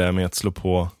magi i det där med att slå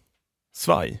på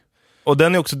svaj. Och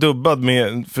den är också dubbad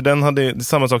med, för den hade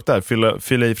samma sak där,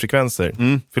 fylla i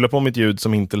frekvenser. Fylla på mitt ljud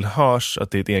som inte hörs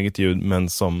att det är ett eget ljud, men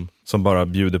som bara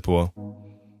bjuder på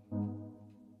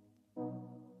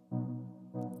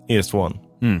ES2.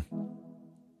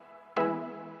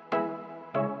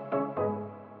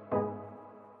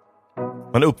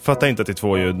 Man uppfattar inte att det är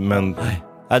 2 ljud, men...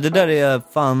 Ja, det där är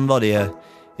fan vad det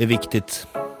är viktigt.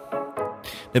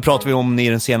 Det pratar vi om i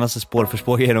den senaste spår för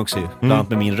spår också ju. Bland annat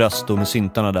med min röst och med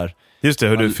syntarna där. Just det,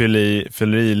 hur du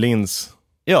fyller i lins.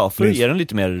 Ja, för att ge den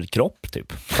lite mer kropp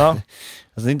typ. Ja. Alltså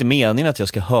det är inte meningen att jag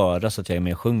ska höra så att jag är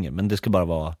med och sjunger, men det ska bara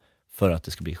vara för att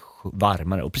det ska bli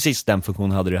varmare. Och precis den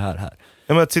funktionen hade det här.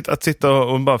 Ja, men att sitta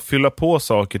och bara fylla på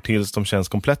saker tills de känns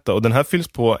kompletta. Och den här fylls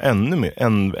på ännu mer,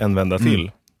 en vända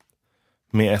till.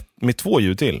 Med 2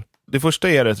 ljud till. Det första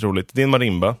är rätt roligt. Det är en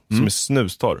marimba som är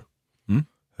snustorr.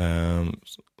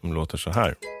 Som låter så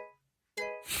här.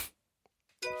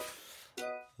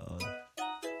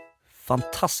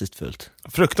 Fantastiskt fult.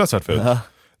 Fruktansvärt fult. Ja.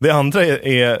 Det andra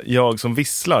är jag som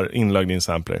visslar inlagd i en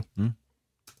sampler.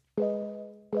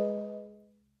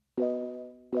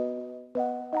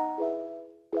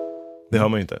 Det hör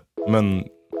man ju inte. Men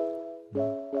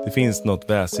det finns något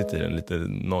väsigt i den. Lite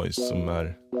noise som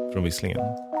är från visslingen.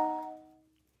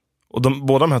 Och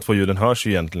båda de här 2 ljuden hörs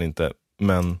ju egentligen inte.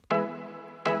 Men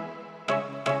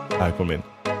här kommer in.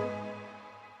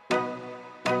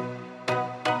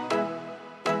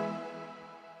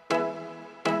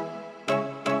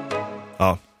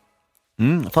 Ja.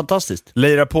 Fantastiskt.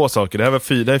 Lejra på saker.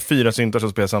 Det är 4 syntar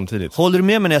som spelar samtidigt. Håller du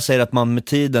med mig när jag säger att man med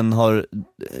tiden har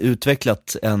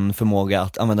utvecklat en förmåga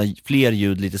att använda fler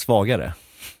ljud lite svagare?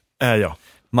 Ja.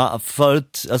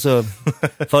 Förut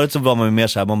så var man ju mer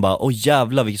så här, man bara, åh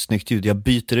jävlar vilket snyggt ljud, jag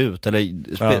byter ut.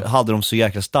 Eller hade de så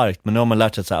jäkla starkt. Men nu har man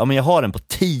lärt sig att så här, men jag har den på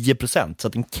 10%. Så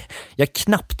att jag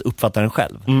knappt uppfattar den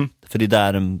själv. För det är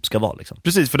där den ska vara liksom.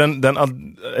 Precis, för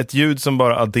ett ljud som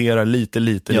bara adderar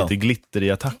lite glitter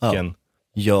i attacken.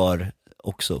 Gör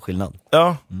också skillnad.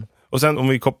 Ja, och sen om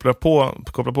vi kopplar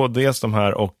på dels de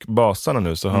här och basarna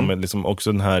nu, så har man liksom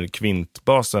också den här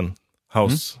kvintbasen,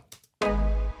 house.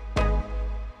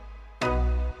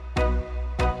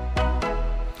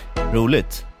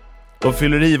 Roligt. Och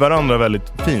fyller i varandra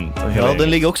väldigt fint. Ja, den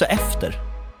ligger också efter.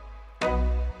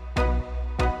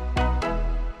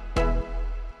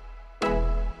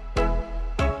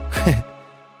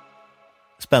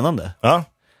 Spännande. Ja.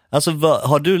 Alltså,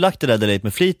 har du lagt det där delay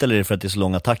med flit, eller är det för att det är så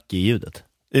lång attack i ljudet?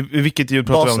 I vilket ljud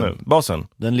pratar vi om nu? Basen?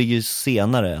 Den ligger ju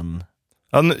senare än...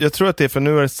 Ja, jag tror att det är för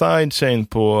nu är det sidechain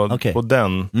på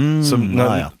den.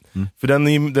 För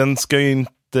den ska ju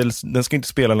inte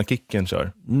spela när kicken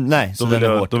kör. Nej, så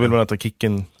då vill man att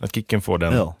kicken får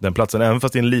den platsen, även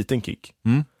fast det är en liten kick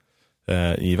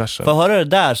i versen. Får jag höra det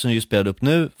där som du spelade upp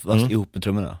nu, fast ihop med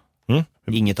trummorna?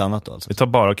 Inget annat då alltså? Vi tar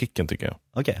bara kicken tycker jag.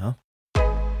 Okej, ja.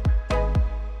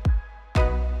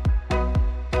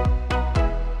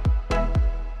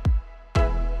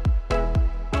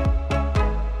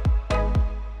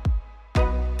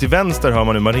 Till vänster hör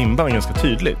man nu marimban ganska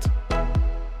tydligt.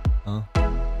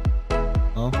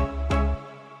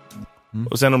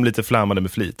 Och sen de lite flammade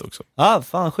med flit också.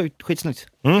 Fan, skitsnyggt.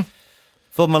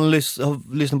 Får man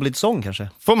lyssna på lite sång kanske?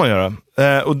 Får man göra.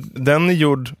 Och den är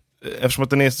gjord, eftersom att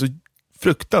den är så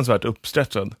fruktansvärt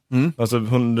uppstretchad. Alltså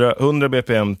 100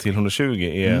 bpm till 120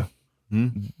 är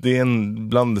det är en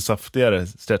bland det saftigare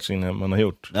stretching man har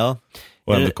gjort. Ja.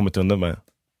 Och ändå kommit undan med.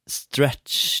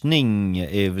 Stretchning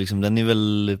är liksom, den är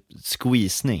väl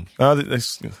squeezning. Ja.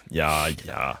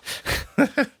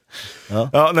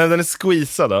 Ja, nej, den är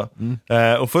squeezad då.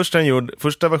 Och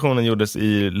första versionen gjordes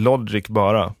i Logic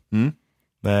bara.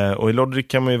 Och i Logic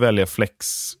kan man ju välja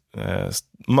flex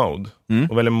mode.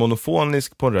 Och välja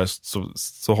monofonisk på en röst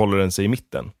så håller den sig i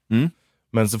mitten.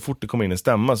 Men så fort det kommer in en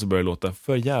stämma så börjar det låta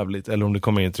för jävligt. Eller om det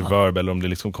kommer in ett reverb eller om det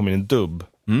liksom kommer in en dubb.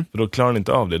 För då klarar den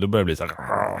inte av det. Då börjar det bli så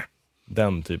här,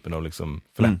 den typen av liksom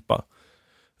fläppa.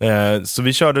 Så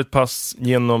vi körde ett pass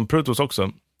genom Pro Tools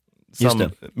också.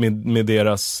 Med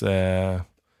deras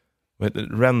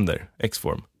render,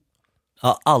 X-form. Jag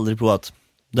har aldrig provat.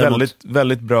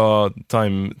 Väldigt bra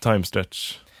time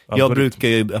stretch. Jag brukar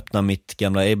ju öppna mitt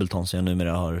gamla Ableton som jag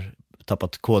numera har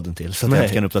tappat koden till, så att jag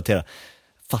inte kan uppdatera.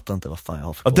 Fattar inte vad fan jag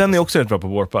har för kod. Den är också rätt bra på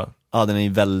warpa. Ja, den är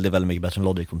väldigt, väldigt mycket bättre än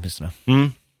Logic åtminstone.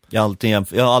 Jag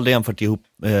har aldrig jämfört ihop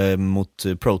mot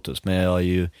Pro Tools, men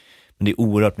det är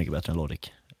oerhört mycket bättre än Logic,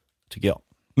 tycker jag.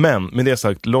 Men med det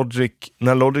sagt,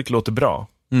 när Logic låter bra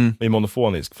i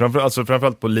monofonisk,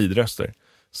 framförallt på leadröster,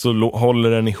 så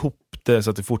håller den ihop det så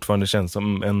att det fortfarande känns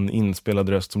som en inspelad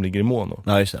röst som ligger i mono.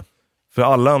 Ja, just det.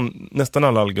 För nästan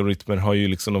alla algoritmer har ju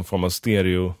liksom någon form av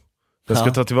stereo. Den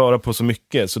ska ta tillvara på så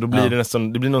mycket, så då blir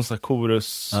det blir någon sån här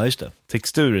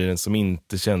chorus-textur i den som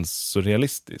inte känns så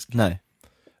realistisk. Nej.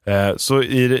 Så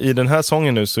i den här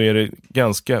sången nu så är det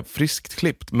ganska friskt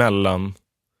klippt mellan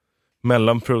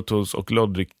Pro Tools och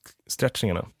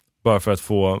Logic-stretchingarna. Bara för att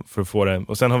få det.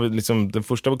 Och sen har vi liksom, den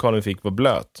första vokalen vi fick var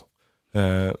blöt.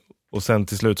 Och sen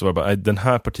till slut så var det bara, den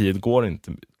här partiet går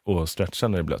inte att stretcha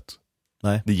när det är blött.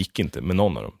 Nej. Det gick inte med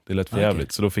någon av dem. Det lät för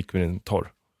jävligt, så då fick vi den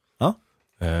torr. Ja.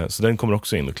 Så den kommer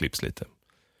också in och klipps lite.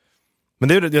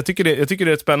 Men jag tycker det är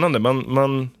rätt spännande.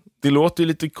 Det låter ju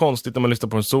lite konstigt när man lyssnar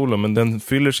på en solo, men den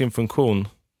fyller sin funktion.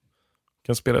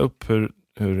 Kan spela upp hur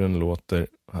den låter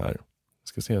här. Jag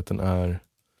ska se att den är...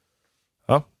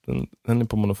 Ja, den är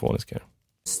på monofonisk här.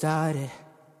 Started.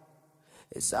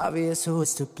 It's obvious who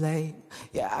is to blame.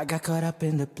 Yeah, I got caught up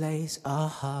in the place.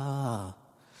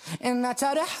 And I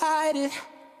tried to hide it,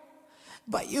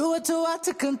 but you were too hard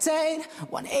to contain.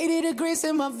 180 degrees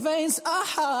in my veins.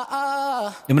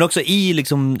 Ja, men också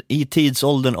i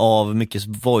tidsåldern av mycket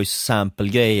voice sample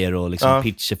grejer och liksom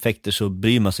pitch-effekter, så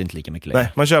bryr man sig inte lika mycket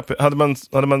längre. Nej,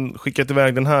 hade man skickat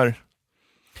iväg den här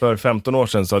för 15 år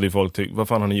sedan, så hade ju folk tyckt, vad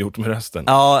fan har ni gjort med rösten?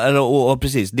 Ja, och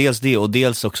precis. Dels det, och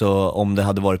dels också om det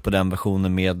hade varit på den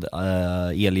versionen med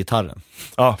elgitarren.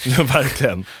 Ja,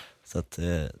 verkligen. Så att...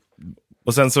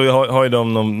 Och sen så har ju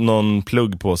de någon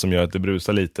plugg på som gör att det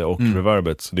brusar lite, och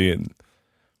reverbet. Så det är...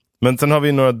 Men sen har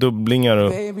vi några dubblingar.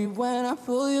 Baby, when I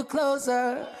pull you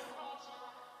closer,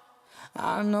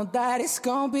 I know that it's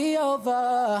gonna be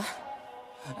over.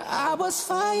 I was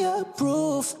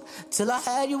fireproof till I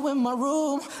had you in my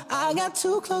room. I got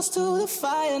too close to the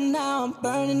fire, now I'm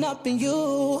burning up in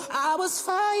you. I was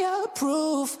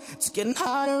fireproof, it's getting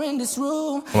hotter in this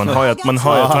room. Man har ju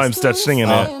time-stretchningen.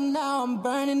 Now I'm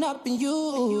burning up in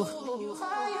you.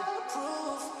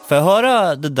 Får jag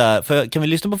höra det där? Kan vi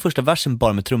lyssna på första versen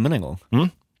bara med trummorna en gång?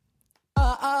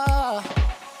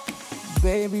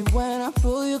 Baby, when I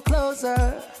pull you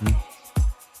closer,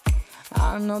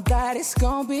 I know that it's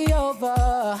gonna be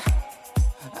over.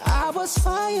 I was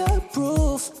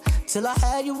fireproof till I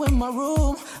had you in my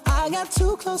room. I got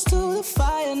too close to the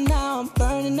fire, now I'm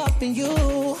burning up in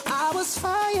you. I was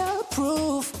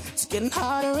fireproof, it's getting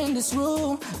hotter in this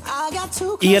room. I got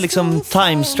too close. Är liksom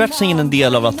time-stretchingen en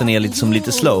del av att den är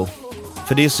lite slow?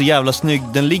 För det är så jävla snygg,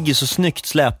 den ligger så snyggt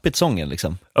släpigt, sången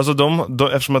liksom. Alltså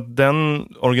eftersom att den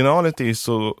originalet är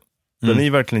så... Den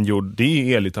är verkligen gjord, det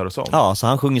är elgitarr och sång. Ja, så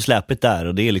han sjunger släpigt där,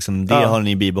 och det är liksom, det har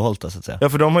ni bibehållit, så att säga. Ja,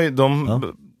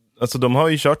 för de har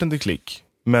ju kört en till klick,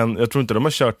 men jag tror inte de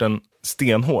har kört den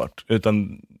stenhårt,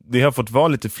 utan det har fått vara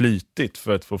lite flytigt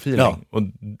för att få feeling. Ja. Och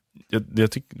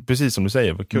jag tycker, precis som du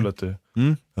säger, vad kul att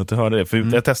du hörde det. För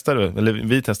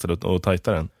vi testade att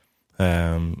tajta den.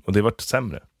 Och det vart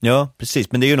sämre. Ja,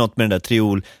 precis, men det är ju något med den där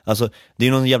triol, alltså det är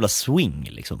ju någon jävla swing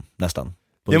liksom, nästan.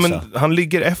 Ja, men han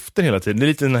ligger efter hela tiden. Det är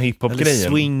lite den här hiphop-grejen. Eller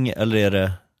swing, eller är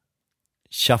det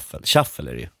shuffle?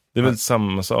 Shuffle är det ju. Det är väl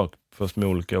samma sak, fast med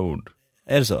olika ord.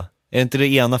 Är det så? Är inte det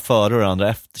ena före och det andra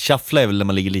efter? Shuffle är väl när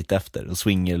man ligger lite efter, och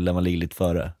swing är när man ligger lite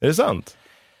före. Är det sant?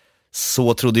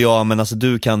 Så trodde jag, men alltså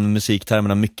du kan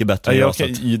musiktermerna mycket bättre än jag.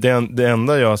 Det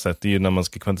enda jag har sett är ju när man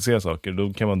ska kvantisera saker.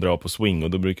 Då kan man dra på swing,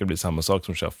 och då brukar det bli samma sak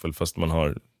som shuffle, fast man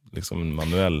har liksom en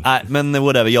manuell. Nej, men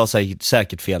whatever, jag säger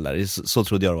säkert fel där. Så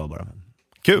trodde jag det var bara.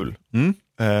 Kul.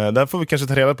 Där får vi kanske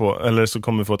ta reda på. Eller så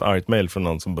kommer vi få ett argt mail från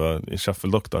någon som bara är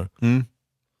shuffle-doktor.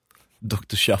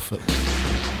 Dr. Shuffle.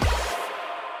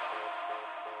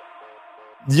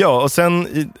 Ja, och sen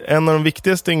en av de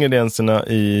viktigaste ingredienserna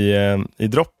i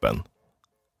droppen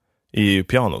är ju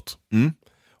pianot.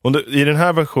 Och i den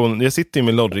här versionen, jag sitter ju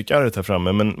med Logic-arret här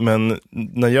framme, men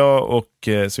när jag och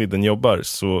Sweden jobbar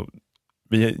så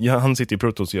han sitter i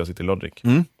Pro Tools och jag sitter i Logic.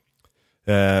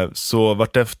 Så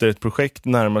vart efter ett projekt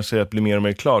närmar sig att bli mer och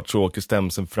mer klart, så åker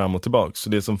stämsen fram och tillbaka. Så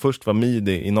det som först var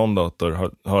midi i någon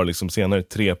dator har liksom senare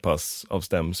 3 pass av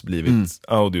stäms blivit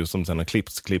audio som sen har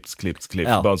klippts,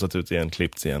 bansat ut igen,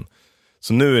 klippts igen.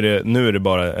 Så nu är det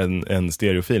bara en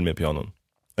stereofil med pianon.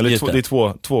 Eller det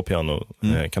är två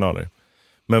pianokanaler.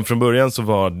 Men från början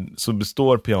så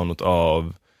består pianot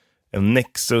av en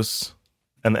Nexus,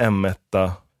 en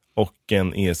M1 och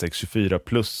en ES624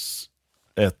 plus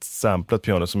ett samplat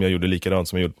piano som jag gjorde likadant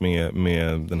som jag gjort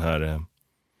med den här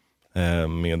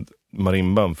med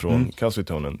marimban från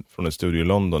Castletonen från en studio i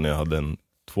London när jag hade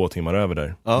 2 timmar över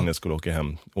där innan jag skulle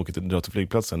dra till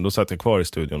flygplatsen. Då satt jag kvar i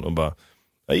studion och bara,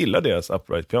 jag gillar deras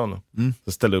upright piano.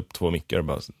 Så ställde upp 2 mickar och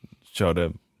bara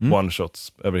körde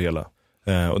one-shots över hela.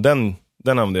 Och den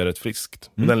använde jag rätt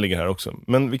friskt. Och den ligger här också.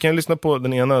 Men vi kan lyssna på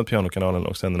den ena pianokanalen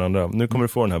och sen den andra. Nu kommer du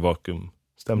få den här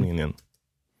vakuumstämningen igen.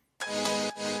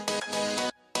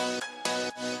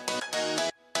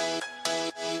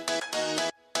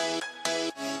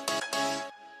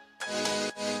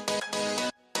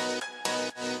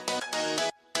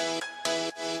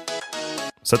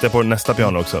 Sätter jag på nästa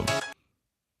piano också.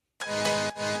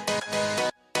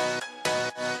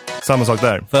 Samma sak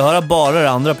där. Får jag höra bara det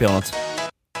andra pianot?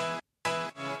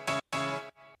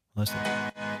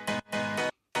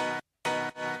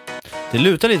 Det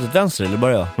lutar lite åt vänster, eller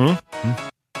bara jag?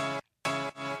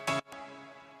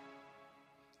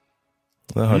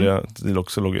 Där hörde jag att det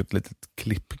också låg ett litet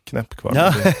klippknäpp kvar.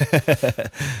 Ja.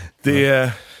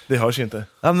 Det hörs inte.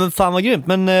 Ja, men fan vad grymt.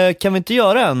 Men kan vi inte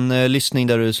göra en lyssning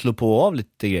där du slår på och av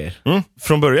lite grejer?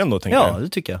 Från början då, tänker jag. Ja, det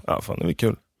tycker jag. Ja, fan, det är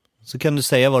kul. Så kan du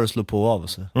säga vad du slår på och av.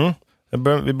 Så.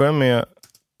 Vi börjar med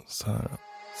så här.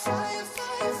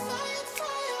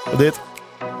 Och det är ett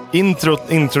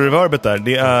intro-reverbet där.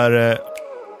 Det är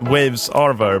Waves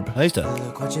R-verb. Ja, just det.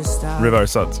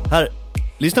 Reversat. Här,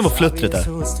 lyssna på fluttret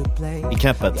där. I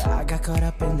knäppet.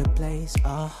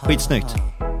 Skitsnyggt.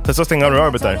 Testa att stänga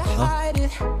reverbet där. Ja.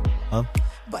 Ja.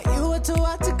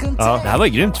 Det här var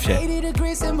ju grymt för sig.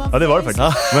 Ja, det var det faktiskt.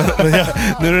 Ja. Men ja,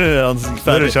 Nu är det redan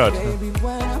nu är det kört.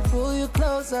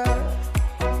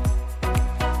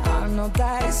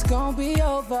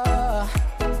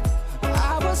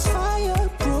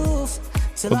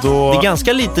 Och då... Det är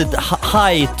ganska lite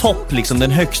high-topp, liksom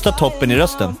den högsta toppen i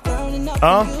rösten.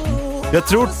 Ja, jag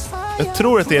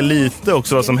tror att det är lite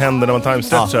också vad som händer när man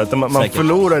timestretchar. Ja, att man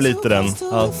förlorar lite den.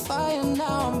 Ja.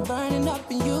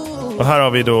 Och här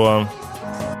har vi då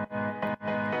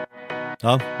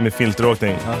Ja. med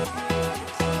filteråkning. Ja.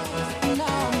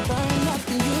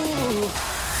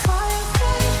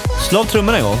 Slå av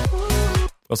trummorna en gång.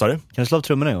 Vad sa du? Kan du slå av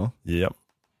trummorna en gång? Ja.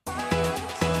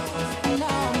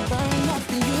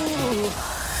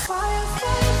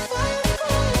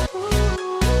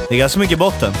 Det är ganska mycket i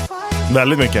botten.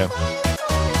 Väldigt mycket.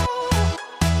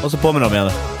 Och så på med dem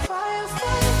igen.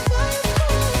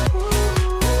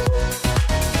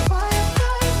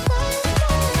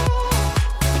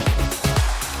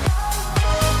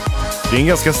 Det är en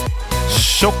ganska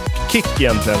tjock kick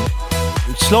egentligen.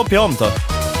 Slå pianot då.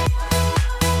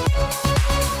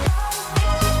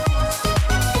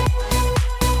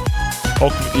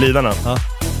 Och lidarna. Ja.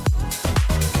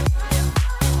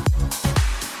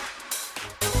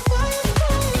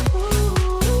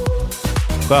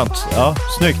 Skönt. Ja,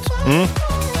 snyggt.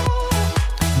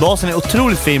 Basen är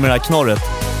otroligt fin med det här knorret.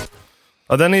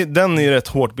 Ja, den är ju rätt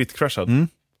hårt bitcrushad.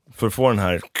 För att få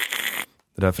det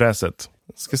där fräset.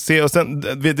 Ska se, och sen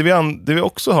det vi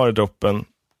också har i droppen,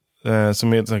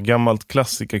 som är ett så här gammalt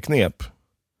klassikerknep,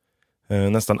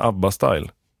 nästan ABBA-style,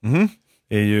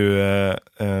 är ju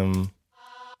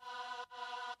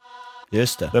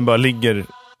Just det. den bara ligger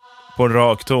på en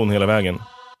rak ton hela vägen.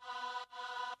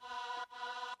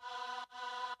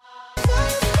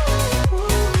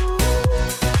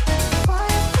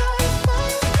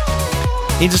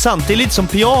 Intressant, det är lite som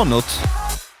pianot.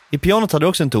 I pianot hade du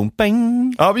också en ton.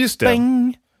 Bang, Ja, just det.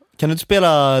 bang. Kan du inte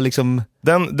spela liksom...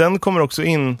 Den kommer också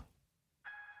in.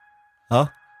 Ja.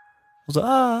 Och så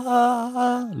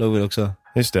låg vi också.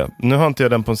 Just det. Nu har inte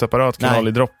jag den på en separat kanal Nej.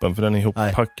 i droppen, för den är Nej.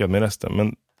 ihoppackad med resten.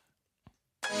 Men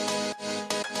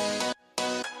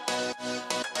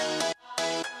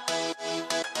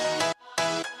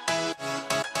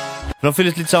För de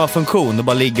fyller lite samma funktion, att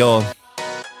bara ligga och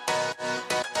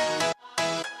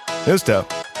just det.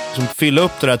 som fylla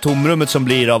upp det där tomrummet som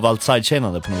blir av allt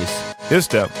sidechainande på något vis.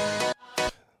 Just det.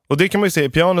 Och det kan man ju se i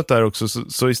pianot där också.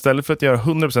 Så istället för att göra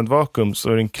 100% vakuum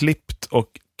så är den klippt, och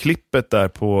klippet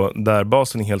där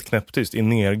basen är helt knäpptyst är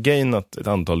nergainat ett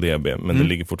antal dB, men det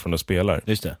ligger fortfarande och spelar.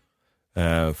 Just det.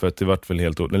 För att det vart väl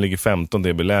helt den ligger 15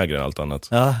 dB lägre än allt annat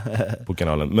Ja. på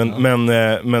kanalen.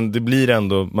 Men det blir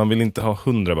ändå, man vill inte ha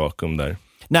 100 vakuum där.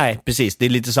 Nej, precis. Det är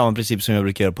lite samma princip som jag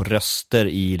brukar göra på röster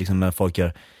i liksom när folk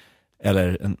gör,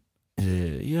 eller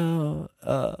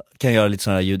kan göra lite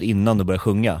sådana här ljud innan du börjar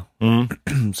sjunga.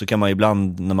 Så kan man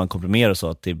ibland när man komprimerar så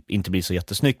att det inte blir så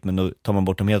jättesnyggt, men då tar man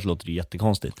bort dem helt och låter det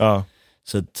jättekonstigt. Ja.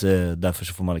 Så att, därför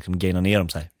så får man liksom gaina ner dem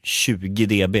så här 20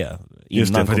 dB innan.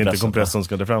 Just det, för att inte kompressorn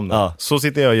ska dra fram det. Ja. Så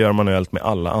sitter jag och gör manuellt med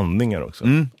alla andningar också.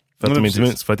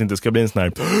 För att det inte ska bli en sån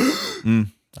här...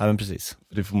 Ja, men precis.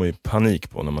 Det får man ju panik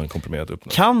på när man komprimerat upp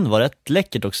något. Kan vara rätt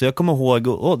läckert också. Jag kommer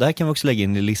ihåg, det här kan vi också lägga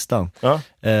in i listan. Ja.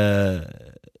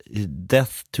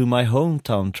 Death to my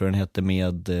hometown tror jag den heter,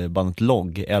 med bandet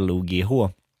Logg,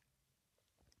 L-O-G-H.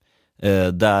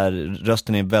 Där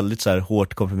rösten är väldigt så här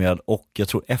hårt komprimerad, och jag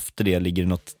tror efter det ligger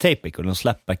något tape echo, någon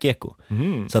slapback echo.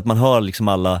 Så att man hör liksom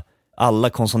alla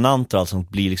konsonanter, alltså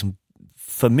blir liksom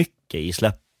för mycket i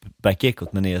slapback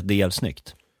ekot, men det är jävligt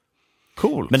snyggt.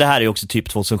 Cool. Men det här är också typ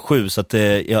 2007, så att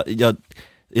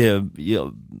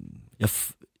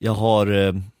jag har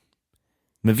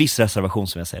med viss reservation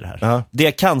som jag säger det här. Ja. Det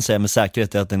jag kan säga med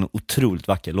säkerhet är att den är otroligt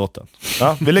vacker låten.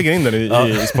 Ja, vi lägger in den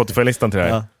i Spotify-listan till det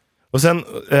här. Ja. Och sen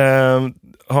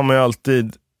har man ju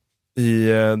alltid i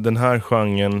den här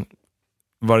genren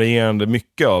varierande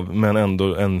mycket av, men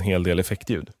ändå en hel del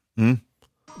effektljud.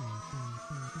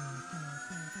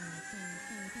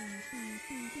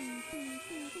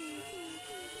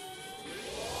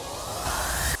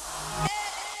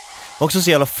 Också så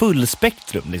jävla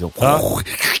fullspektrum liksom. Ja.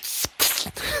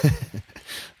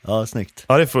 Ja, snyggt.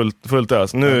 Ja, det är fullt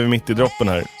ös. Nu är vi mitt i droppen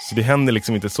här, så det händer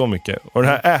liksom inte så mycket. Och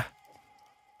den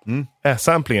här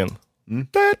samplingen.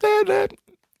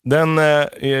 Den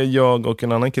är jag och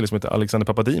en annan kille som heter Alexander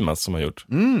Papadimas som har gjort.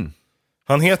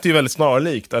 Han heter ju väldigt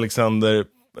snarlikt Alexander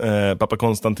Papa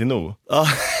Konstantinou. Ja.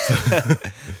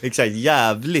 Exakt,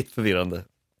 jävligt förvirrande.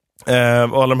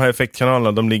 Och alla de här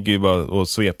effektkanalerna, de ligger ju bara och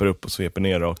sveper upp och sveper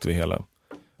ner rakt över hela.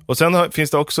 Och sen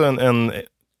finns det också en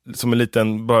som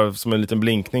en liten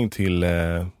blinkning till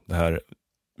det här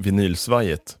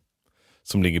vinylsvajet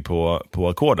som ligger på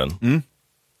ackorden.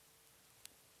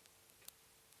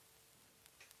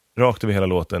 Rakt över hela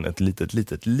låten, ett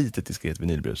litet diskret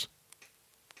vinylbrus.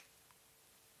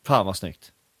 Fan vad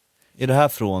snyggt. Är det här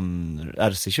från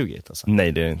RC20 alltså?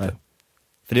 Nej, det är det inte. Nej.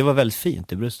 För det var väldigt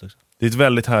fint i bruset också. Det är ett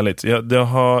väldigt härligt. Jag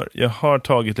har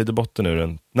tagit lite botten ur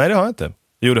den. Nej, det har jag inte.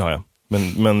 Jo, det har jag.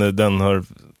 Men den har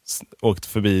åkt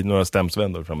förbi några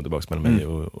stämsvändor fram och tillbaka mellan mig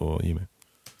och Jimmy.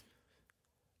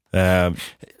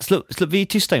 Vi är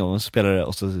tysta en gång och spelar det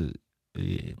och så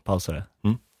pausar det.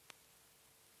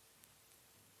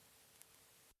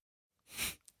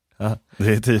 Ja.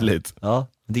 Det är tydligt. Ja,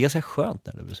 det är ganska skönt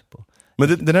när det brusar på. Men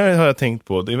det där har jag tänkt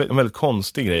på. Det är en väldigt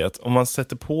konstig grej att om man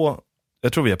sätter på,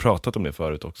 jag tror vi har pratat om det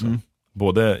förut också,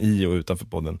 både i och utanför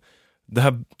podden.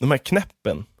 De här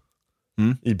knäppen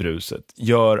i bruset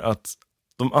gör att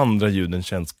de andra ljuden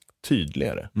känns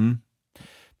tydligare.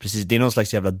 Precis, det är någon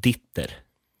slags jävla ditter.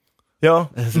 Ja,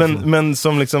 men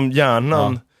som liksom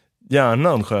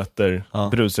hjärnan sköter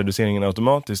brusreduceringen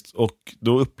automatiskt, och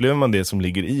då upplever man det som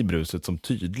ligger i bruset som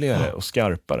tydligare och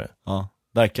skarpare. Ja,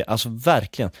 verkligen. Alltså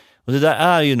verkligen. Och det där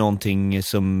är ju någonting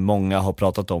som många har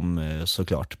pratat om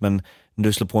såklart. Men när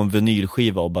du slår på en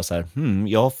vinylskiva och bara så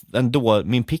här,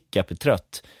 min pickup är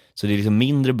trött. Så det är liksom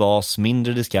mindre bas,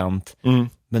 mindre diskant,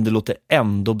 men det låter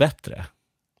ändå bättre.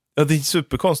 Ja, det är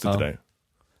superkonstigt det där.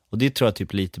 Och det tror jag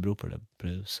typ lite beror på det där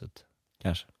bruset,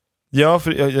 kanske. Ja,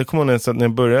 för jag kommer ihåg när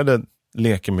jag började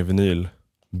leka med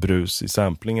vinylbrus i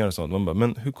samplingar och sånt. Man bara,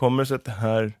 men hur kommer det sig att det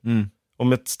här...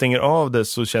 Om jag stänger av det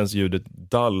så känns ljudet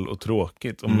dull och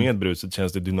tråkigt. Och med bruset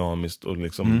känns det dynamiskt och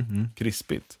liksom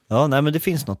krispigt. Ja, nej men det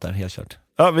finns något där, helt klart.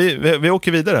 Ja, vi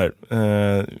åker vidare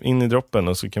här. In i droppen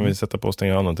och så kan vi sätta på och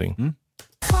stänga av någonting.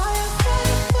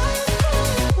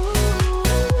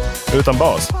 Utan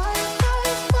bas.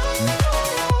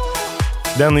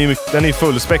 Den är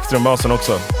full spektrum, basen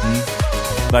också.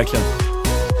 Verkligen.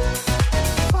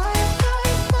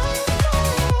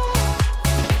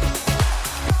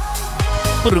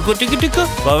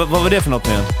 Vad var det för något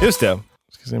med den? Just det.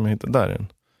 Ska se om jag hittar där igen.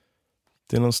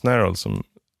 Det är någon snarl som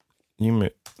Jimmy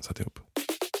satt ihop.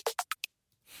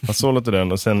 Han sålade till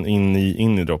den och sen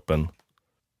in i droppen.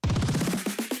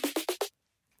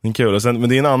 Det är kul. Och sen, men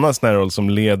det är en annan snarl som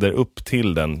leder upp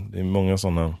till den. Det är många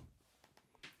sådana.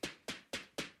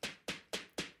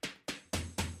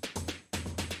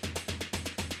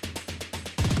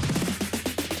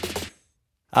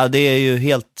 Ja, det är ju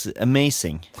helt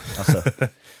amazing. Alltså.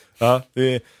 Ja,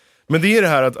 men det är det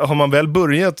här att har man väl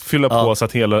börjat fylla på så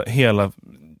att hela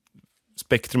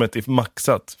spektrumet är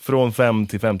maxat från 5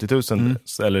 till 50 000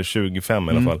 eller 25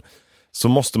 i alla fall, så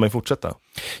måste man ju fortsätta.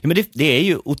 Ja, men det är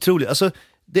ju otroligt. Alltså,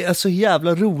 det är så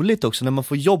jävla roligt också när man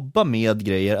får jobba med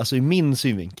grejer, alltså i min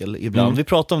synvinkel ibland. Vi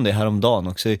pratade om det här om dagen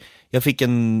också. Jag fick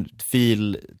en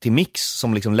fil till mix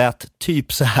som liksom lät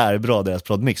typ så här bra, deras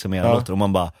prodmix som era låter, och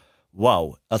man bara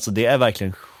wow, alltså det är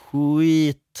verkligen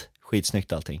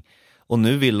skitsnyggt allting. Och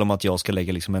nu vill de att jag ska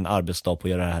lägga liksom en arbetsdag på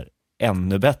att göra det här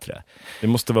ännu bättre. Det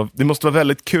måste vara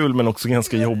väldigt kul men också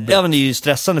ganska jobbigt. Ja, men det är ju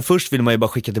stressande. Först vill man ju bara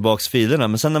skicka tillbaks filerna,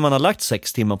 men sen när man har lagt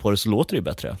 6 timmar på det så låter det ju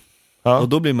bättre. Ja. Och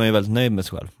då blir man ju väldigt nöjd med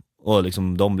sig själv. Och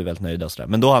liksom de blir väldigt nöjda sådär.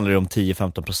 Men då handlar det om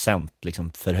 10-15%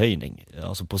 liksom förhöjning,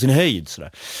 alltså på sin höjd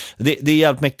sådär. Det är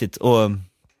jävligt mäktigt. Och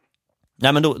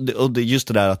nej, men då, och det, just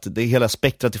det där att det hela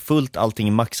spektrat är fullt, allting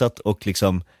är maxat och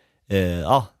liksom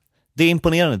det är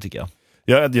imponerande tycker jag.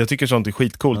 Ja, jag tycker sånt är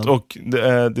skitcoolt. Och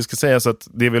det ska sägas att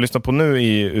det vi lyssnar på nu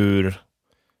är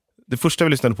det första vi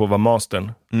lyssnade på var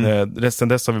mastern. Resten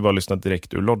dess har vi bara lyssnat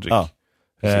direkt ur Logic.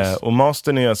 Och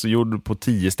mastern är alltså gjord på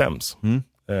 10 stäms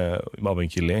av en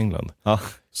kille i England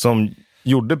som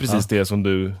gjorde precis det som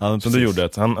du gjorde.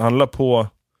 Att han la på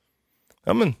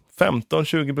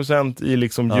 15-20% i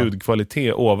liksom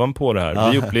ljudkvalitet ovanpå det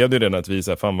här. Vi upplevde ju det att vi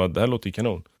sa, fan vad, det här låter ju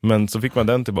kanon. Men så fick man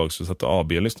den tillbaka så satt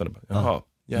AB och lyssnade. Jaha,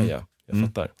 jag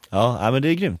fattar. Ja, men det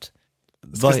är grymt.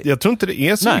 Jag tror inte det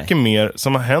är så mycket mer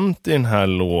som har hänt i den här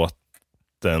låten.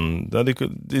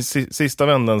 natten. I sista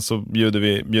vändan så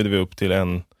bjuder vi upp till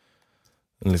en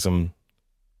liksom,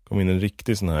 kom in en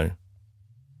riktig sån här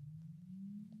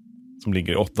som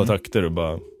ligger i 8 takter och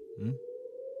bara...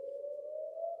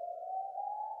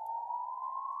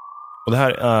 Och det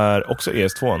här är också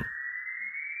ES2.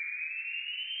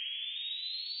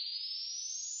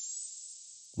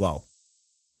 Wow.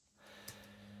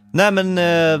 Nej men,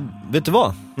 vet du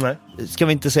vad? Nej. Ska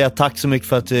vi inte säga tack så mycket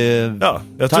för att... Ja,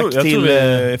 jag tror vi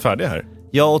är färdiga här.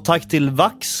 Ja, och tack till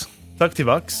Vax. Tack till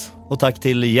Vax. Och tack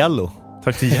till Yellow.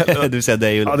 Tack till Yellow. Du vill säga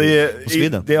dig och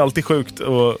Sweden. Det är alltid sjukt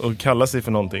att kalla sig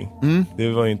för någonting. Det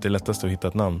var ju inte lättast att hitta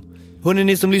ett namn. Hörrni,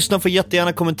 ni som lyssnar får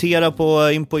jättegärna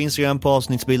kommentera in på Instagram på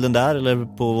avsnittsbilden där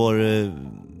eller på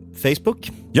vår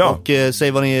Facebook. Ja. Och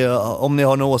säg vad om ni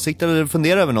har några åsikter eller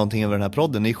funderar över någonting över den här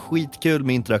podden. Det är skitkul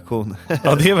med interaktion.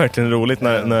 Ja, det är verkligen roligt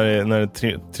när det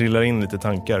trillar in lite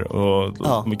tankar.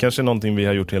 Och kanske någonting vi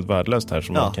har gjort helt värdelöst här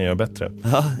som man kan göra bättre.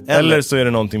 Ja, eller så är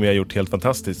det någonting vi har gjort helt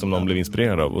fantastiskt som någon blev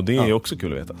inspirerad av. Och det är också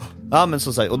kul att veta. Ja, men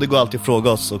så sagt, och det går alltid att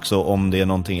fråga oss också om det är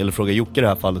någonting, eller fråga Jocke i det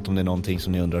här fallet om det är någonting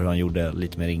som ni undrar hur han gjorde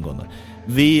lite mer ingående.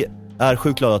 Vi är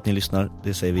sjukt glada att ni lyssnar,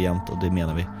 det säger vi jämt och det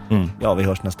menar vi. Ja, vi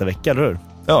hörs nästa vecka, eller hur?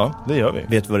 Ja, det gör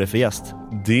vi. Vet vi vad det är för gäst?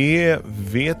 Det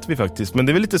vet vi faktiskt, men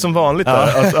det är väl lite som vanligt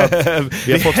att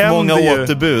vi har fått många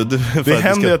återbud. Det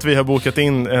händer att vi har bokat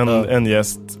in en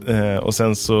gäst och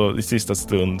sen så i sista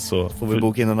stund så får vi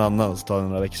boka in en annan så tar det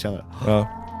några veckor senare.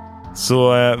 Ja.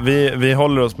 Så vi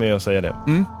håller oss med att säga det.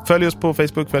 Följ oss på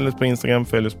Facebook, följ oss på Instagram,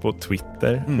 följ oss på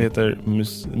Twitter. Vi heter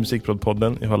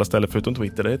Musikprodpodden i alla ställen förutom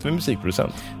Twitter. Där heter vi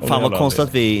musikproducent. Fan vad konstigt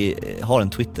att vi har en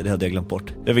Twitter, det hade jag glömt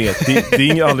bort. Jag vet, det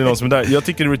är aldrig någon som är där. Jag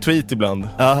tycker retweet ibland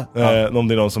om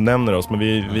det är någon som nämner oss. Men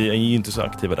vi är ju inte så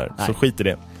aktiva där. Nej. Så skit i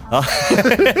det.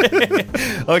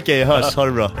 Okej, hörs, ha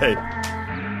det bra. Hej.